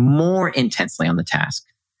focus more intensely on the task.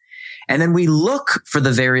 And then we look for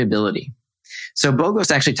the variability. So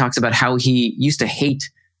Bogost actually talks about how he used to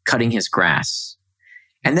hate cutting his grass.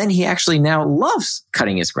 And then he actually now loves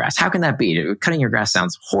cutting his grass. How can that be? Cutting your grass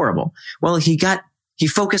sounds horrible. Well, he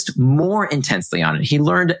focused more intensely on it. He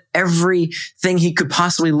learned everything he could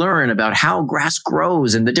possibly learn about how grass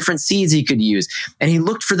grows and the different seeds he could use. And he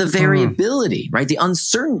looked for the variability, right? The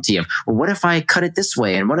uncertainty of, well, what if I cut it this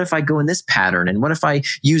way? And what if I go in this pattern? And what if I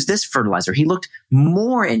use this fertilizer? He looked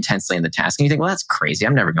more intensely in the task. And you think, well, that's crazy.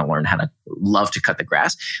 I'm never going to learn how to love to cut the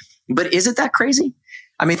grass. But is it that crazy?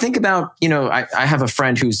 I mean, think about, I have a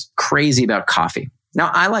friend who's crazy about coffee.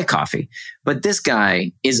 Now, I like coffee, but this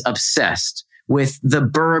guy is obsessed with the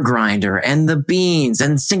burr grinder and the beans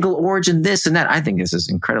and single origin this and that. I think this is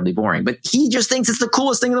incredibly boring, but he just thinks it's the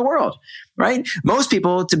coolest thing in the world, right? Most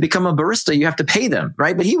people, to become a barista, you have to pay them,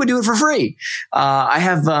 right? But he would do it for free. I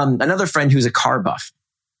have another friend who's a car buff.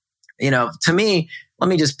 To me, let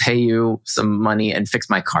me just pay you some money and fix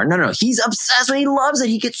my car. No. He's obsessed with it. He loves it.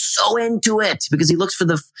 He gets so into it because he looks for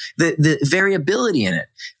the variability in it.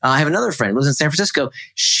 I have another friend who lives in San Francisco.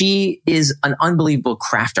 She is an unbelievable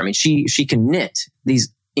crafter. I mean, she can knit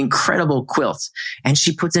these incredible quilts, and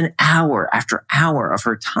she puts in hour after hour of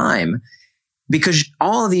her time, because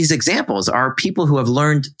all of these examples are people who have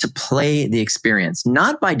learned to play the experience,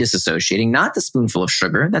 not by disassociating, not the spoonful of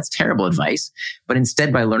sugar. That's terrible advice, but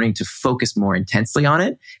instead by learning to focus more intensely on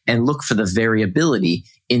it and look for the variability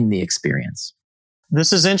in the experience.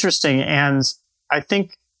 This is interesting. And I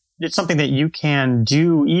think it's something that you can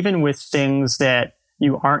do even with things that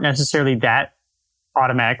you aren't necessarily that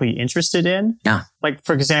automatically interested in. Yeah. Like,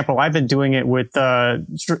 for example, I've been doing it with,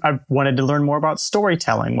 I've wanted to learn more about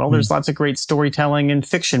storytelling. Well, there's lots of great storytelling in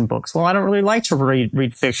fiction books. Well, I don't really like to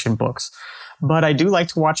read fiction books, but I do like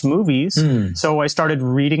to watch movies. So I started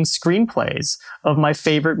reading screenplays of my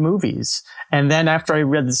favorite movies. And then after I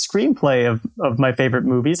read the screenplay of my favorite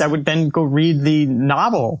movies, I would then go read the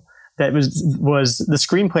novel that was the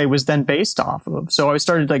screenplay was then based off of. So I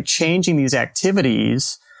started like changing these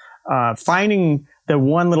activities, finding the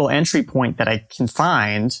one little entry point that I can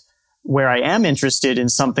find where I am interested in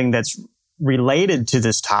something that's related to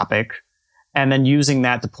this topic, and then using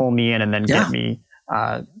that to pull me in and then get me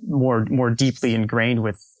more deeply ingrained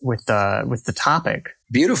with the topic.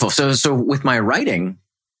 Beautiful. So with my writing,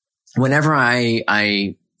 whenever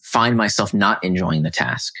I find myself not enjoying the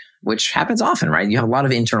task, which happens often, right? You have a lot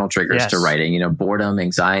of internal triggers to writing, boredom,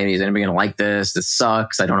 anxiety. Is anybody going to like this? This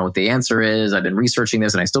sucks. I don't know what the answer is. I've been researching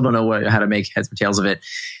this and I still don't know how to make heads or tails of it.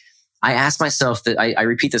 I ask myself that I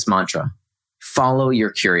repeat this mantra: follow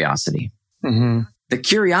your curiosity. Mm-hmm. The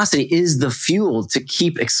curiosity is the fuel to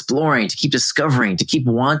keep exploring, to keep discovering, to keep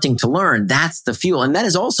wanting to learn. That's the fuel. And that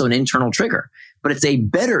is also an internal trigger, but it's a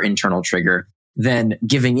better internal trigger than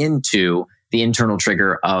giving into the internal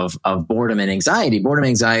trigger of boredom and anxiety. Boredom and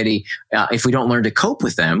anxiety, if we don't learn to cope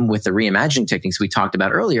with them with the reimagining techniques we talked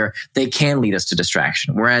about earlier, they can lead us to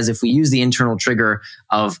distraction. Whereas if we use the internal trigger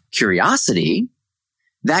of curiosity,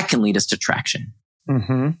 that can lead us to traction.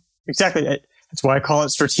 Mm-hmm. Exactly. That's why I call it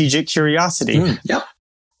strategic curiosity. Yep.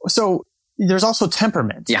 So there's also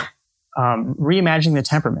temperament. Yeah. Reimagining the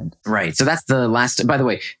temperament. Right. So that's the last. By the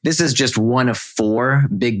way, this is just one of 4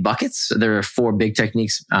 big buckets. There are 4 big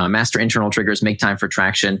techniques: master internal triggers, make time for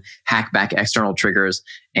traction, hack back external triggers,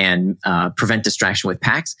 and prevent distraction with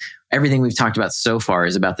packs. Everything we've talked about so far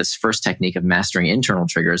is about this first technique of mastering internal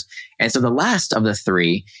triggers. And so the last of the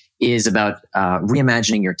 3 is about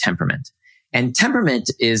reimagining your temperament. And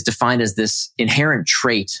temperament is defined as this inherent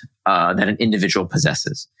trait that an individual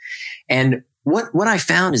possesses. And what I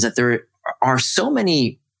found is that there are so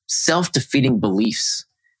many self-defeating beliefs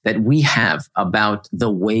that we have about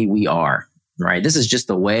the way we are, right? This is just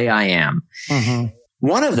the way I am. Mm-hmm.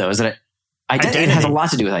 One of those that identity has a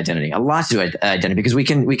lot to do with identity, because we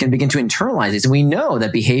can begin to internalize these. And we know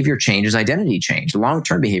that behavior change is identity change.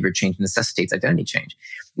 Long-term behavior change necessitates identity change.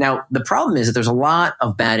 Now, the problem is that there's a lot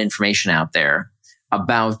of bad information out there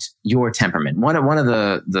about your temperament. One of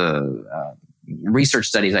the research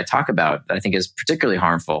studies I talk about that I think is particularly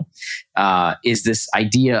harmful is this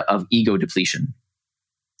idea of ego depletion.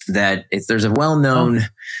 That there's a well-known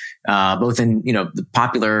both in the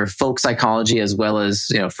popular folk psychology as well as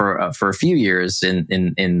for a few years in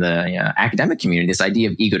the academic community, this idea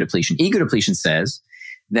of ego depletion. Ego depletion says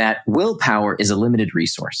that willpower is a limited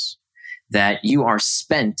resource, that you are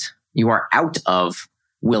spent, you are out of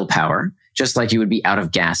willpower, just like you would be out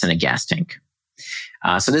of gas in a gas tank.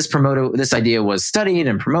 So this idea was studied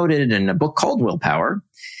and promoted in a book called Willpower.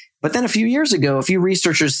 But then a few years ago, a few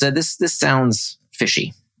researchers said this sounds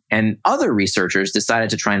fishy. And other researchers decided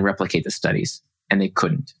to try and replicate the studies, and they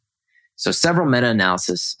couldn't. So several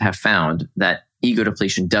meta-analyses have found that ego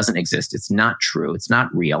depletion doesn't exist. It's not true. It's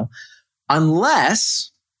not real.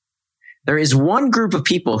 Unless there is one group of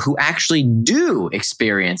people who actually do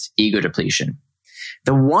experience ego depletion.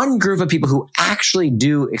 The one group of people who actually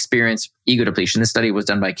do experience ego depletion, this study was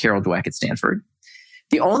done by Carol Dweck at Stanford.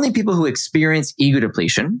 The only people who experience ego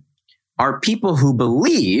depletion are people who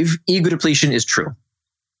believe ego depletion is true.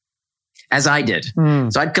 As I did.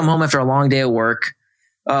 So I'd come home after a long day of work.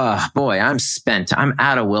 Oh boy, I'm spent. I'm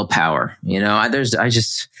out of willpower. I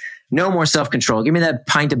just no more self-control. Give me that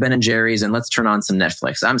pint of Ben and Jerry's and let's turn on some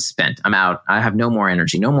Netflix. I'm spent. I'm out. I have no more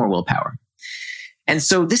energy, no more willpower. And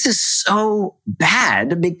so this is so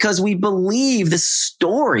bad because we believe this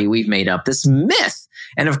story we've made up, this myth.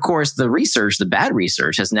 And of course, the bad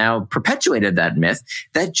research has now perpetuated that myth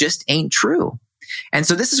that just ain't true. And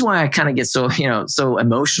so this is why I kind of get so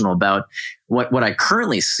emotional about what I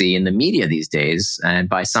currently see in the media these days and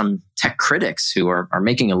by some tech critics who are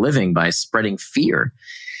making a living by spreading fear,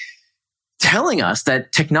 telling us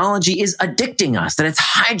that technology is addicting us, that it's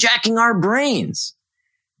hijacking our brains.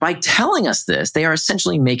 By telling us this, they are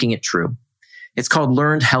essentially making it true. It's called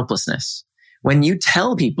learned helplessness. When you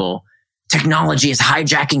tell people technology is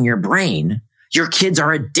hijacking your brain, your kids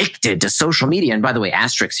are addicted to social media. And by the way,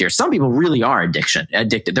 asterisks here, some people really are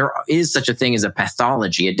addicted. There is such a thing as a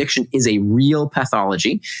pathology. Addiction is a real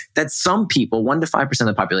pathology that some people, 1 to 5% of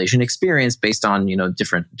the population, experience based on,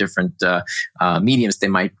 different mediums they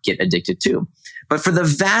might get addicted to. But for the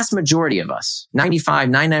vast majority of us,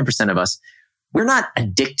 99% of us, we're not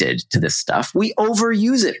addicted to this stuff. We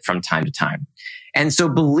overuse it from time to time. And so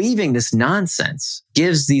believing this nonsense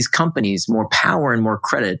gives these companies more power and more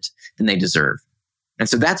credit than they deserve. And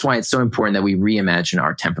so that's why it's so important that we reimagine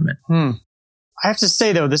our temperament. I have to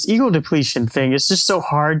say, though, this ego depletion thing is just so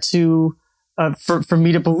hard to for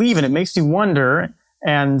me to believe, and it makes me wonder.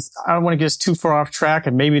 And I don't want to get us too far off track.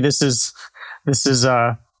 And maybe this is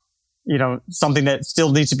something that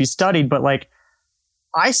still needs to be studied. But like,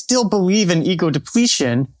 I still believe in ego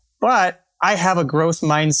depletion, but I have a growth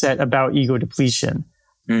mindset about ego depletion.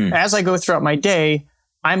 As I go throughout my day,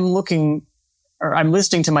 I'm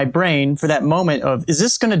listening to my brain for that moment of, is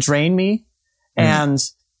this going to drain me? And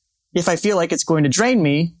if I feel like it's going to drain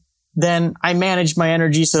me, then I manage my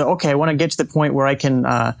energy so that, okay, I want to get to the point where I can,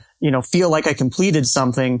 feel like I completed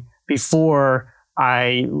something before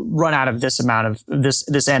I run out of this amount of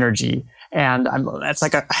this energy. And that's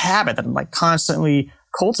like a habit that I'm like constantly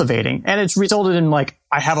cultivating. And it's resulted in like,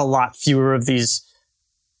 I have a lot fewer of these,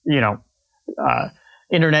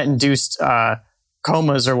 internet induced,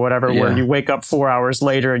 comas or whatever, where you wake up 4 hours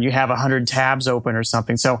later and you have 100 tabs open or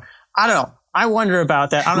something. So I don't know. I wonder about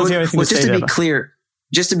that. I don't know if you have anything to say to that.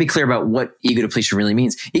 Just to be clear about what ego depletion really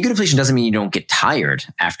means. Ego depletion doesn't mean you don't get tired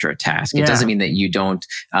after a task. It doesn't mean that you don't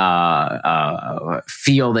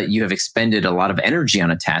feel that you have expended a lot of energy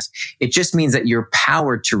on a task. It just means that your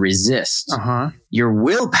power to resist, your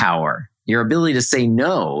willpower, your ability to say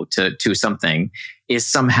no to something is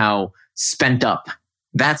somehow spent up.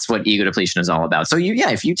 That's what ego depletion is all about. So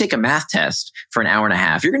if you take a math test for an hour and a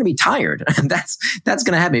half, you're going to be tired. That's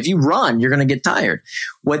going to happen. If you run, you're going to get tired.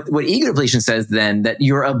 What ego depletion says then, that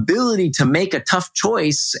your ability to make a tough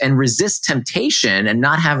choice and resist temptation and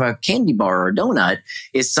not have a candy bar or a donut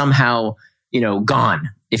is somehow, gone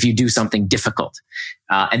if you do something difficult.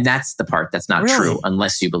 And that's the part that's not true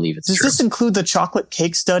unless you believe it's true. Does this include the chocolate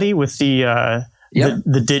cake study with the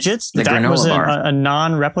digits? The that granola was bar. a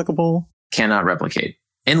non-replicable? Cannot replicate.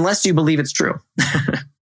 Unless you believe it's true.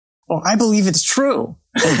 Well, I believe it's true.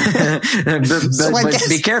 but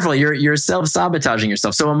be careful. You're self-sabotaging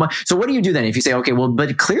yourself. So what do you do then? If you say, okay, well,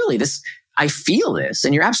 but clearly I feel this,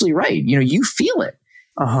 and you're absolutely right. You feel it.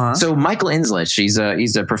 So Michael Inslet,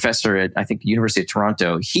 he's a professor at, I think, University of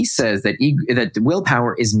Toronto. He says that that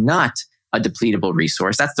willpower is not a depletable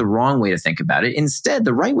resource. That's the wrong way to think about it. Instead,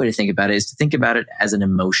 the right way to think about it is to think about it as an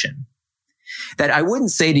emotion. That I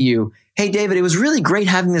wouldn't say to you, hey, David, it was really great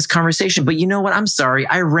having this conversation, but you know what? I'm sorry.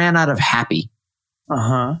 I ran out of happy.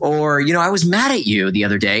 Or, I was mad at you the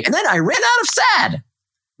other day and then I ran out of sad.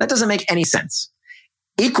 That doesn't make any sense.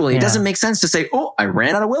 Equally, it doesn't make sense to say, oh, I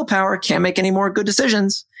ran out of willpower. Can't make any more good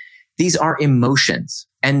decisions. These are emotions.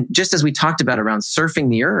 And just as we talked about around surfing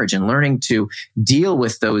the urge and learning to deal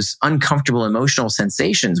with those uncomfortable emotional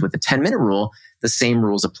sensations with the 10-minute rule, the same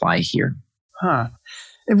rules apply here.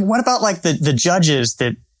 And what about like the judges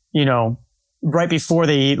that, right before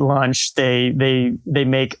they eat lunch, they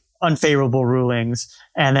make unfavorable rulings,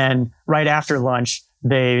 and then right after lunch,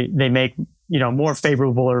 they make, more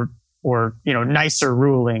favorable or nicer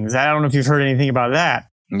rulings. I don't know if you've heard anything about that.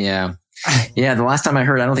 Yeah. Yeah. The last time I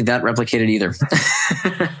heard, I don't think that replicated either.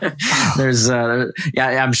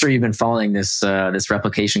 I'm sure you've been following this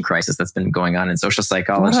replication crisis that's been going on in social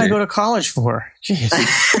psychology. What did I go to college for? Jeez.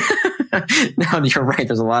 No, you're right.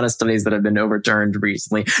 There's a lot of studies that have been overturned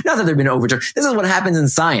recently. Not that they've been overturned. This is what happens in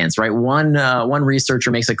science, right? One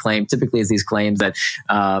researcher makes a claim, typically it's these claims that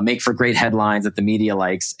make for great headlines that the media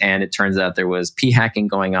likes. And it turns out there was p-hacking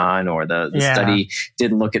going on, or the study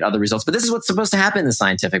didn't look at other results. But this is what's supposed to happen in the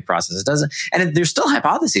scientific process. It doesn't, and there's still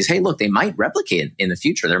hypotheses. Hey, look, they might replicate in the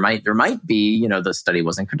future. There might be, the study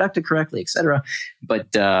wasn't conducted correctly, et cetera. But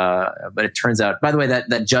it turns out, by the way,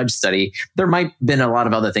 that judge study, there might have been a lot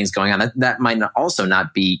of other things going on. That might also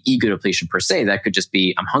not be ego depletion per se. That could just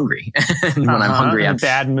be I'm hungry. And when I'm hungry, I'm in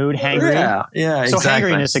bad mood, hangry. Yeah. So exactly.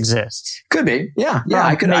 hangriness exists. Could be. Yeah.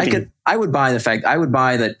 I would buy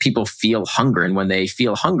that people feel hunger, and when they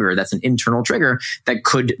feel hunger, that's an internal trigger that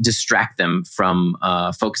could distract them from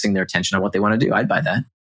focusing their attention on what they want to do. I'd buy that.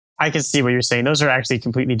 I can see what you're saying. Those are actually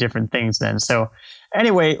completely different things then. So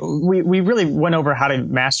anyway, we really went over how to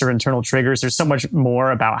master internal triggers. There's so much more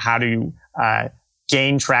about how to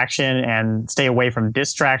gain traction and stay away from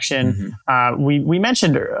distraction. We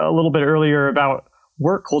mentioned a little bit earlier about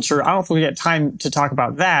work culture. I don't think we get time to talk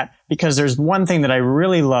about that because there's one thing that I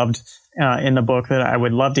really loved in the book that I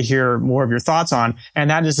would love to hear more of your thoughts on. And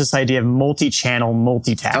that is this idea of multi-channel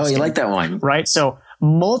multitasking. Oh, you like that one. Right? So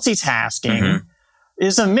multitasking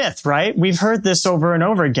is a myth, right? We've heard this over and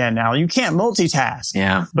over again now. You can't multitask.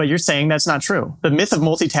 Yeah. But you're saying that's not true. The myth of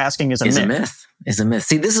multitasking is a myth. Is a myth.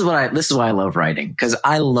 See, this is why I love writing, because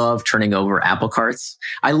I love turning over apple carts.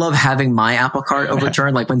 I love having my apple cart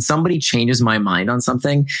overturned. Like when somebody changes my mind on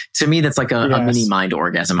something, to me, that's like a mini mind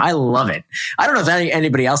orgasm. I love it. I don't know if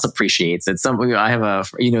anybody else appreciates it. I have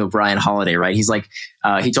Brian Holiday, right? He's like,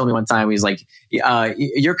 he told me one time, he's like,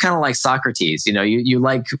 you're kind of like Socrates. You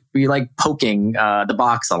like poking the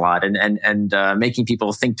box a lot and making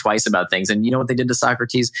people think twice about things. And you know what they did to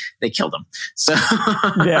Socrates? They killed him. So,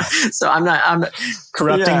 so I'm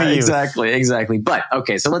corrupting the youth. Exactly. But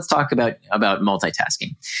okay, so let's talk about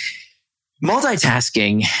multitasking.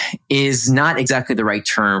 Multitasking is not exactly the right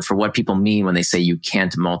term for what people mean when they say you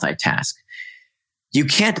can't multitask. You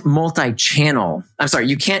can't multi-channel. I'm sorry.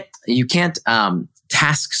 You can't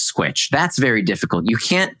task switch. That's very difficult. You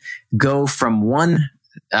can't go from one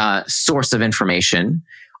source of information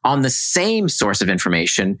on the same source of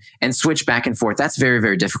information and switch back and forth. That's very,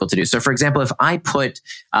 very difficult to do. So for example, if I put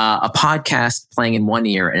a podcast playing in one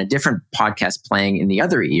ear and a different podcast playing in the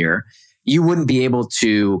other ear, you wouldn't be able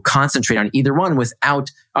to concentrate on either one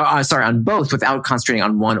on both without concentrating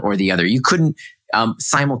on one or the other. You couldn't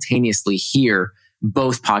simultaneously hear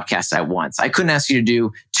both podcasts at once. I couldn't ask you to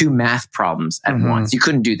do two math problems at once. You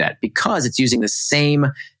couldn't do that because it's using the same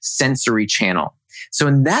sensory channel. So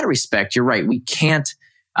in that respect, you're right. We can't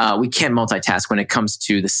multitask when it comes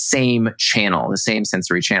to the same channel, the same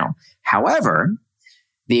sensory channel. However,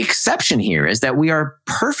 the exception here is that we are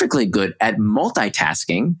perfectly good at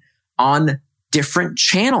multitasking on different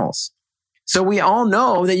channels. So we all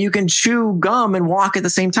know that you can chew gum and walk at the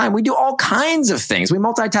same time. We do all kinds of things. We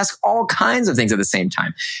multitask all kinds of things at the same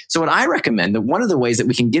time. So what I recommend, that one of the ways that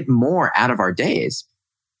we can get more out of our days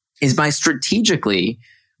is by strategically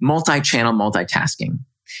multi-channel multitasking.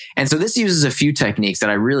 And so this uses a few techniques that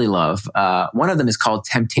I really love. One of them is called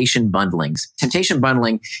temptation bundlings. Temptation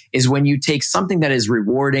bundling is when you take something that is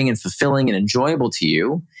rewarding and fulfilling and enjoyable to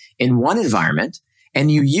you in one environment, and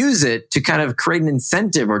you use it to kind of create an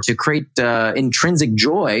incentive or to create intrinsic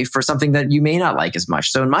joy for something that you may not like as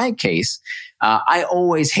much. So in my case, I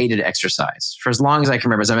always hated exercise for as long as I can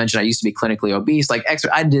remember. As I mentioned, I used to be clinically obese.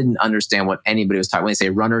 I didn't understand what anybody was talking when they say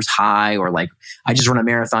runner's high or like, I just run a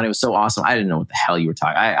marathon. It was so awesome. I didn't know what the hell you were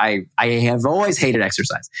talking. I have always hated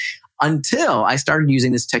exercise until I started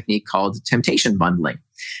using this technique called temptation bundling.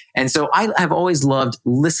 And so I have always loved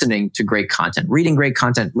listening to great content, reading great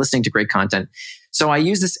content, listening to great content. So I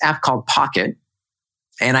use this app called Pocket,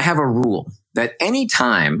 and I have a rule that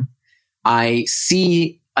anytime I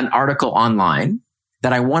see an article online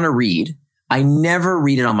that I want to read, I never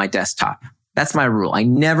read it on my desktop. That's my rule. I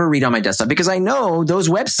never read on my desktop because I know those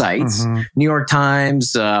websites, New York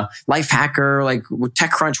Times, Lifehacker, like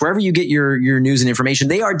TechCrunch, wherever you get your news and information,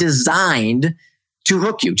 they are designed to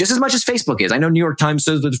hook you just as much as Facebook is. I know New York Times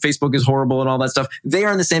says that Facebook is horrible and all that stuff. They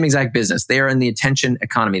are in the same exact business. They are in the attention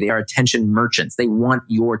economy. They are attention merchants. They want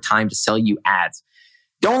your time to sell you ads.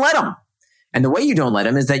 Don't let them. And the way you don't let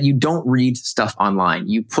them is that you don't read stuff online.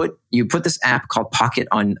 You put this app called Pocket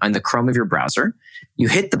on the Chrome of your browser. You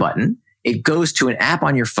hit the button. It goes to an app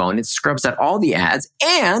on your phone. It scrubs out all the ads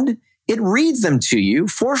and it reads them to you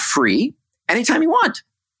for free anytime you want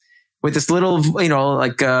with this little,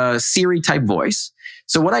 Siri type voice.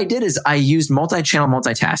 So what I did is I used multi-channel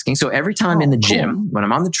multitasking. So every time in the gym, when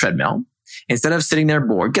I'm on the treadmill, instead of sitting there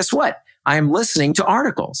bored, guess what? I am listening to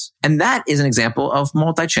articles. And that is an example of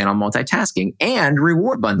multi-channel multitasking and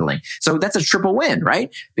reward bundling. So that's a triple win,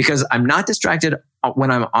 right? Because I'm not distracted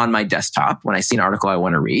when I'm on my desktop, when I see an article I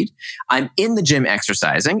want to read. I'm in the gym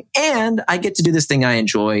exercising, and I get to do this thing I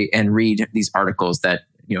enjoy and read these articles that,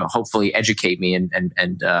 hopefully educate me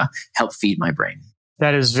and help feed my brain.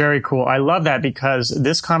 That is very cool. I love that because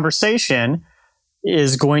this conversation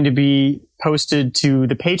is going to be posted to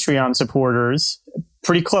the Patreon supporters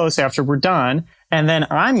pretty close after we're done. And then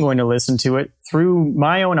I'm going to listen to it through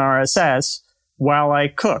my own RSS while I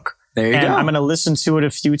cook. There you go. I'm going to listen to it a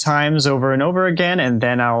few times over and over again. And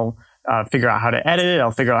then I'll figure out how to edit it.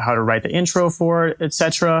 I'll figure out how to write the intro for it,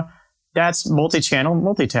 etc. That's multi-channel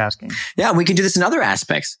multitasking. Yeah, we can do this in other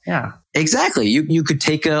aspects. Yeah. Exactly. You could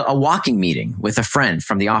take a walking meeting with a friend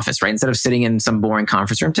from the office, right? Instead of sitting in some boring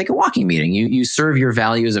conference room, take a walking meeting. You serve your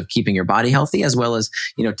values of keeping your body healthy as well as,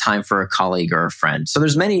 time for a colleague or a friend. So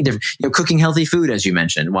there's many different, cooking healthy food, as you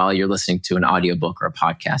mentioned, while you're listening to an audiobook or a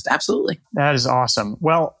podcast. Absolutely. That is awesome.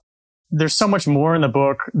 Well, there's so much more in the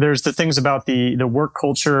book. There's the things about the work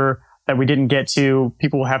culture that we didn't get to.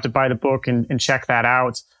 People will have to buy the book and check that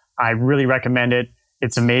out. I really recommend it.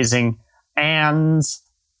 It's amazing. And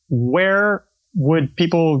where would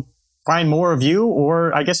people find more of you?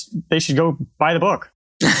 Or I guess they should go buy the book.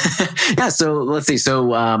 Yeah, so let's see.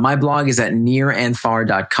 So my blog is at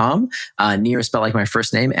nirandfar.com. Nir is spelled like my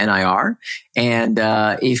first name, N-I-R. And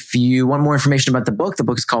if you want more information about the book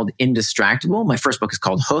is called Indistractable. My first book is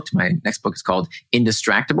called Hooked. My next book is called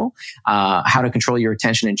Indistractable, How to Control Your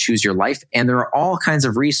Attention and Choose Your Life. And there are all kinds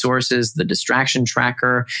of resources, the distraction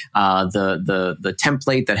tracker, the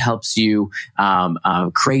template that helps you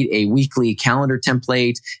create a weekly calendar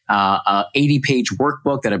template, 80-page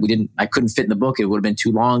workbook that I couldn't fit in the book. It would have been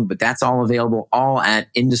too long, but that's all available all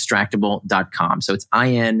at indistractable.com. So it's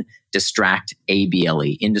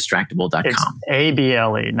Indistractable, indistractable.com. It's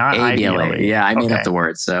A-B-L-E, not I-B-L-E. Yeah, I made up the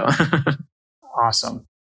word. So awesome.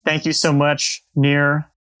 Thank you so much, Nir.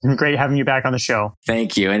 Great having you back on the show.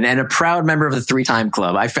 Thank you. And a proud member of the 3-Time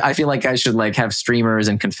Club. I feel like I should have streamers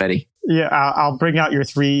and confetti. Yeah, I'll bring out your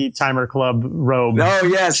 3-Timer Club robe. Oh,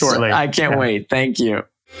 yes. Shortly. I can't wait. Thank you.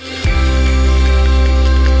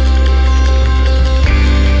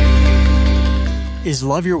 Is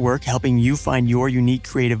Love Your Work helping you find your unique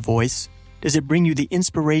creative voice? Does it bring you the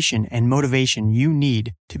inspiration and motivation you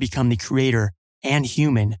need to become the creator and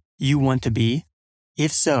human you want to be?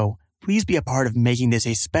 If so, please be a part of making this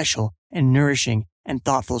a special and nourishing and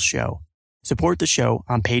thoughtful show. Support the show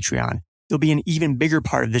on Patreon. You'll be an even bigger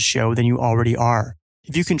part of this show than you already are.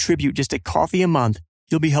 If you contribute just a coffee a month,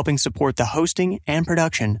 you'll be helping support the hosting and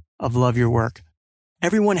production of Love Your Work.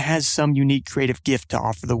 Everyone has some unique creative gift to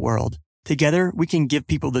offer the world. Together, we can give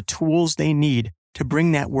people the tools they need to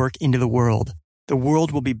bring that work into the world. The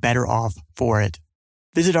world will be better off for it.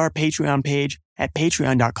 Visit our Patreon page at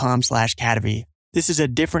patreon.com/Cadavy. This is a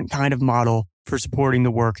different kind of model for supporting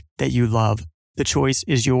the work that you love. The choice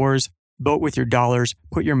is yours. Vote with your dollars,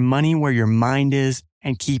 put your money where your mind is,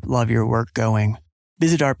 and keep Love Your Work going.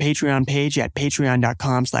 Visit our Patreon page at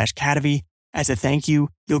patreon.com/Cadavy. As a thank you,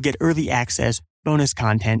 you'll get early access, bonus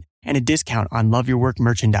content, and a discount on Love Your Work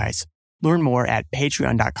merchandise. Learn more at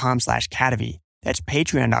patreon.com/Cadavy. That's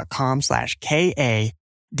patreon.com/KA,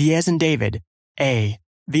 D as in David, A,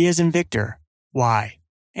 V as in Victor, Y.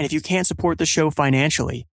 And if you can't support the show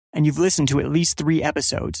financially, and you've listened to at least 3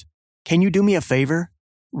 episodes, can you do me a favor?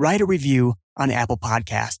 Write a review on Apple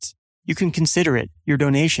Podcasts. You can consider it your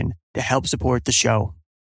donation to help support the show.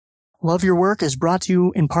 Love Your Work is brought to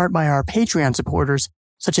you in part by our Patreon supporters,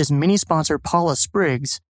 such as mini-sponsor Paula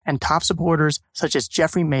Spriggs, and top supporters such as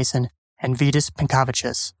Jeffrey Mason and Vitas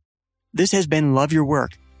Pinkavicius. This has been Love Your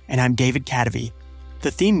Work, and I'm David Cadavy.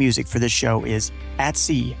 The theme music for this show is At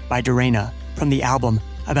Sea by Dorena from the album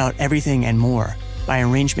About Everything and More by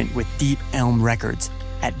arrangement with Deep Elm Records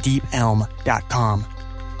at deepelm.com.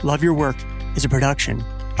 Love Your Work is a production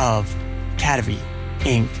of Cadavy,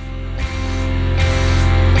 Inc.